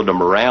 followed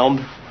them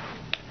around.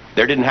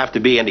 There didn't have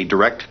to be any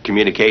direct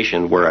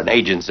communication where an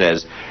agent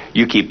says,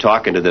 you keep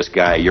talking to this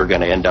guy, you're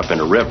going to end up in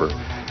a river.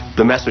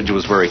 The message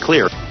was very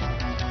clear.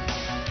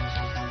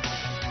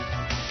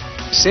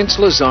 Since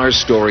Lazar's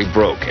story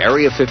broke,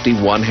 Area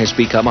 51 has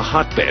become a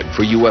hotbed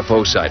for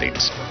UFO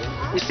sightings.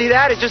 You see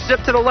that? It just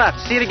zipped to the left.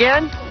 See it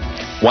again?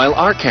 While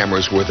our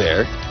cameras were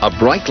there, a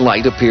bright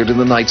light appeared in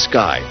the night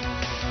sky.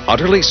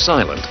 Utterly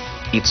silent,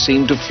 it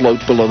seemed to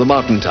float below the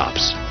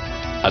mountaintops.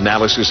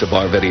 Analysis of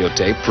our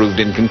videotape proved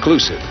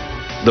inconclusive.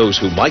 Those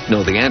who might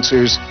know the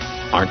answers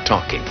aren't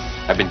talking.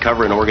 I've been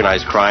covering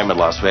organized crime in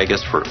Las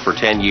Vegas for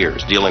 10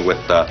 years, dealing with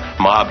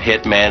mob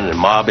hitmen and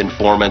mob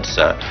informants,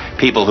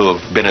 people who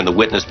have been in the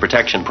witness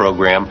protection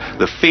program.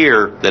 The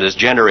fear that is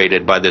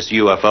generated by this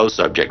UFO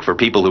subject for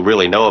people who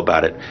really know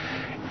about it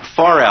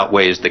far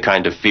outweighs the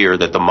kind of fear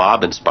that the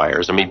mob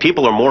inspires. I mean,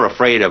 people are more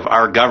afraid of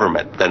our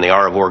government than they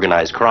are of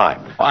organized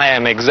crime. I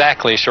am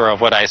exactly sure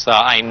of what I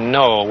saw. I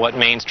know what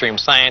mainstream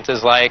science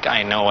is like.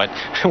 I know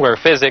where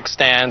physics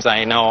stands.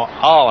 I know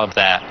all of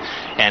that.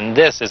 And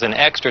this is an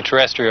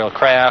extraterrestrial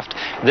craft.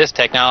 This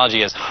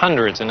technology is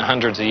hundreds and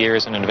hundreds of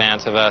years in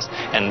advance of us,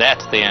 and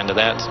that's the end of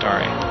that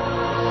story.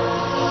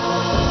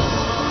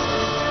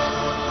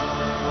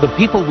 The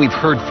people we've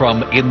heard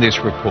from in this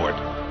report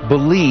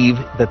believe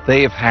that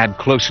they have had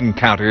close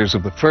encounters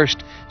of the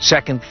first,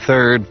 second,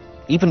 third,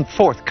 even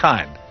fourth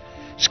kind.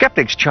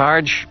 Skeptics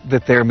charge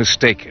that they're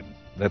mistaken,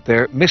 that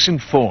they're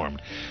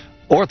misinformed,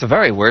 or at the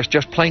very worst,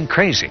 just plain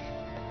crazy.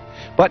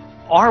 But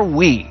are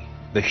we,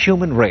 the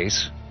human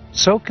race,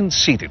 so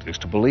conceited as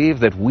to believe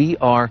that we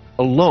are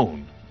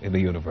alone in the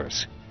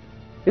universe?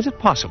 Is it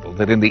possible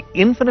that in the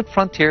infinite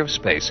frontier of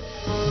space,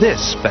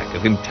 this speck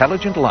of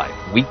intelligent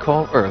life we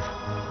call Earth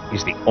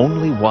is the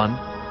only one?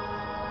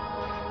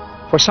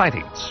 For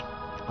Sightings,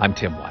 I'm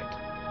Tim White.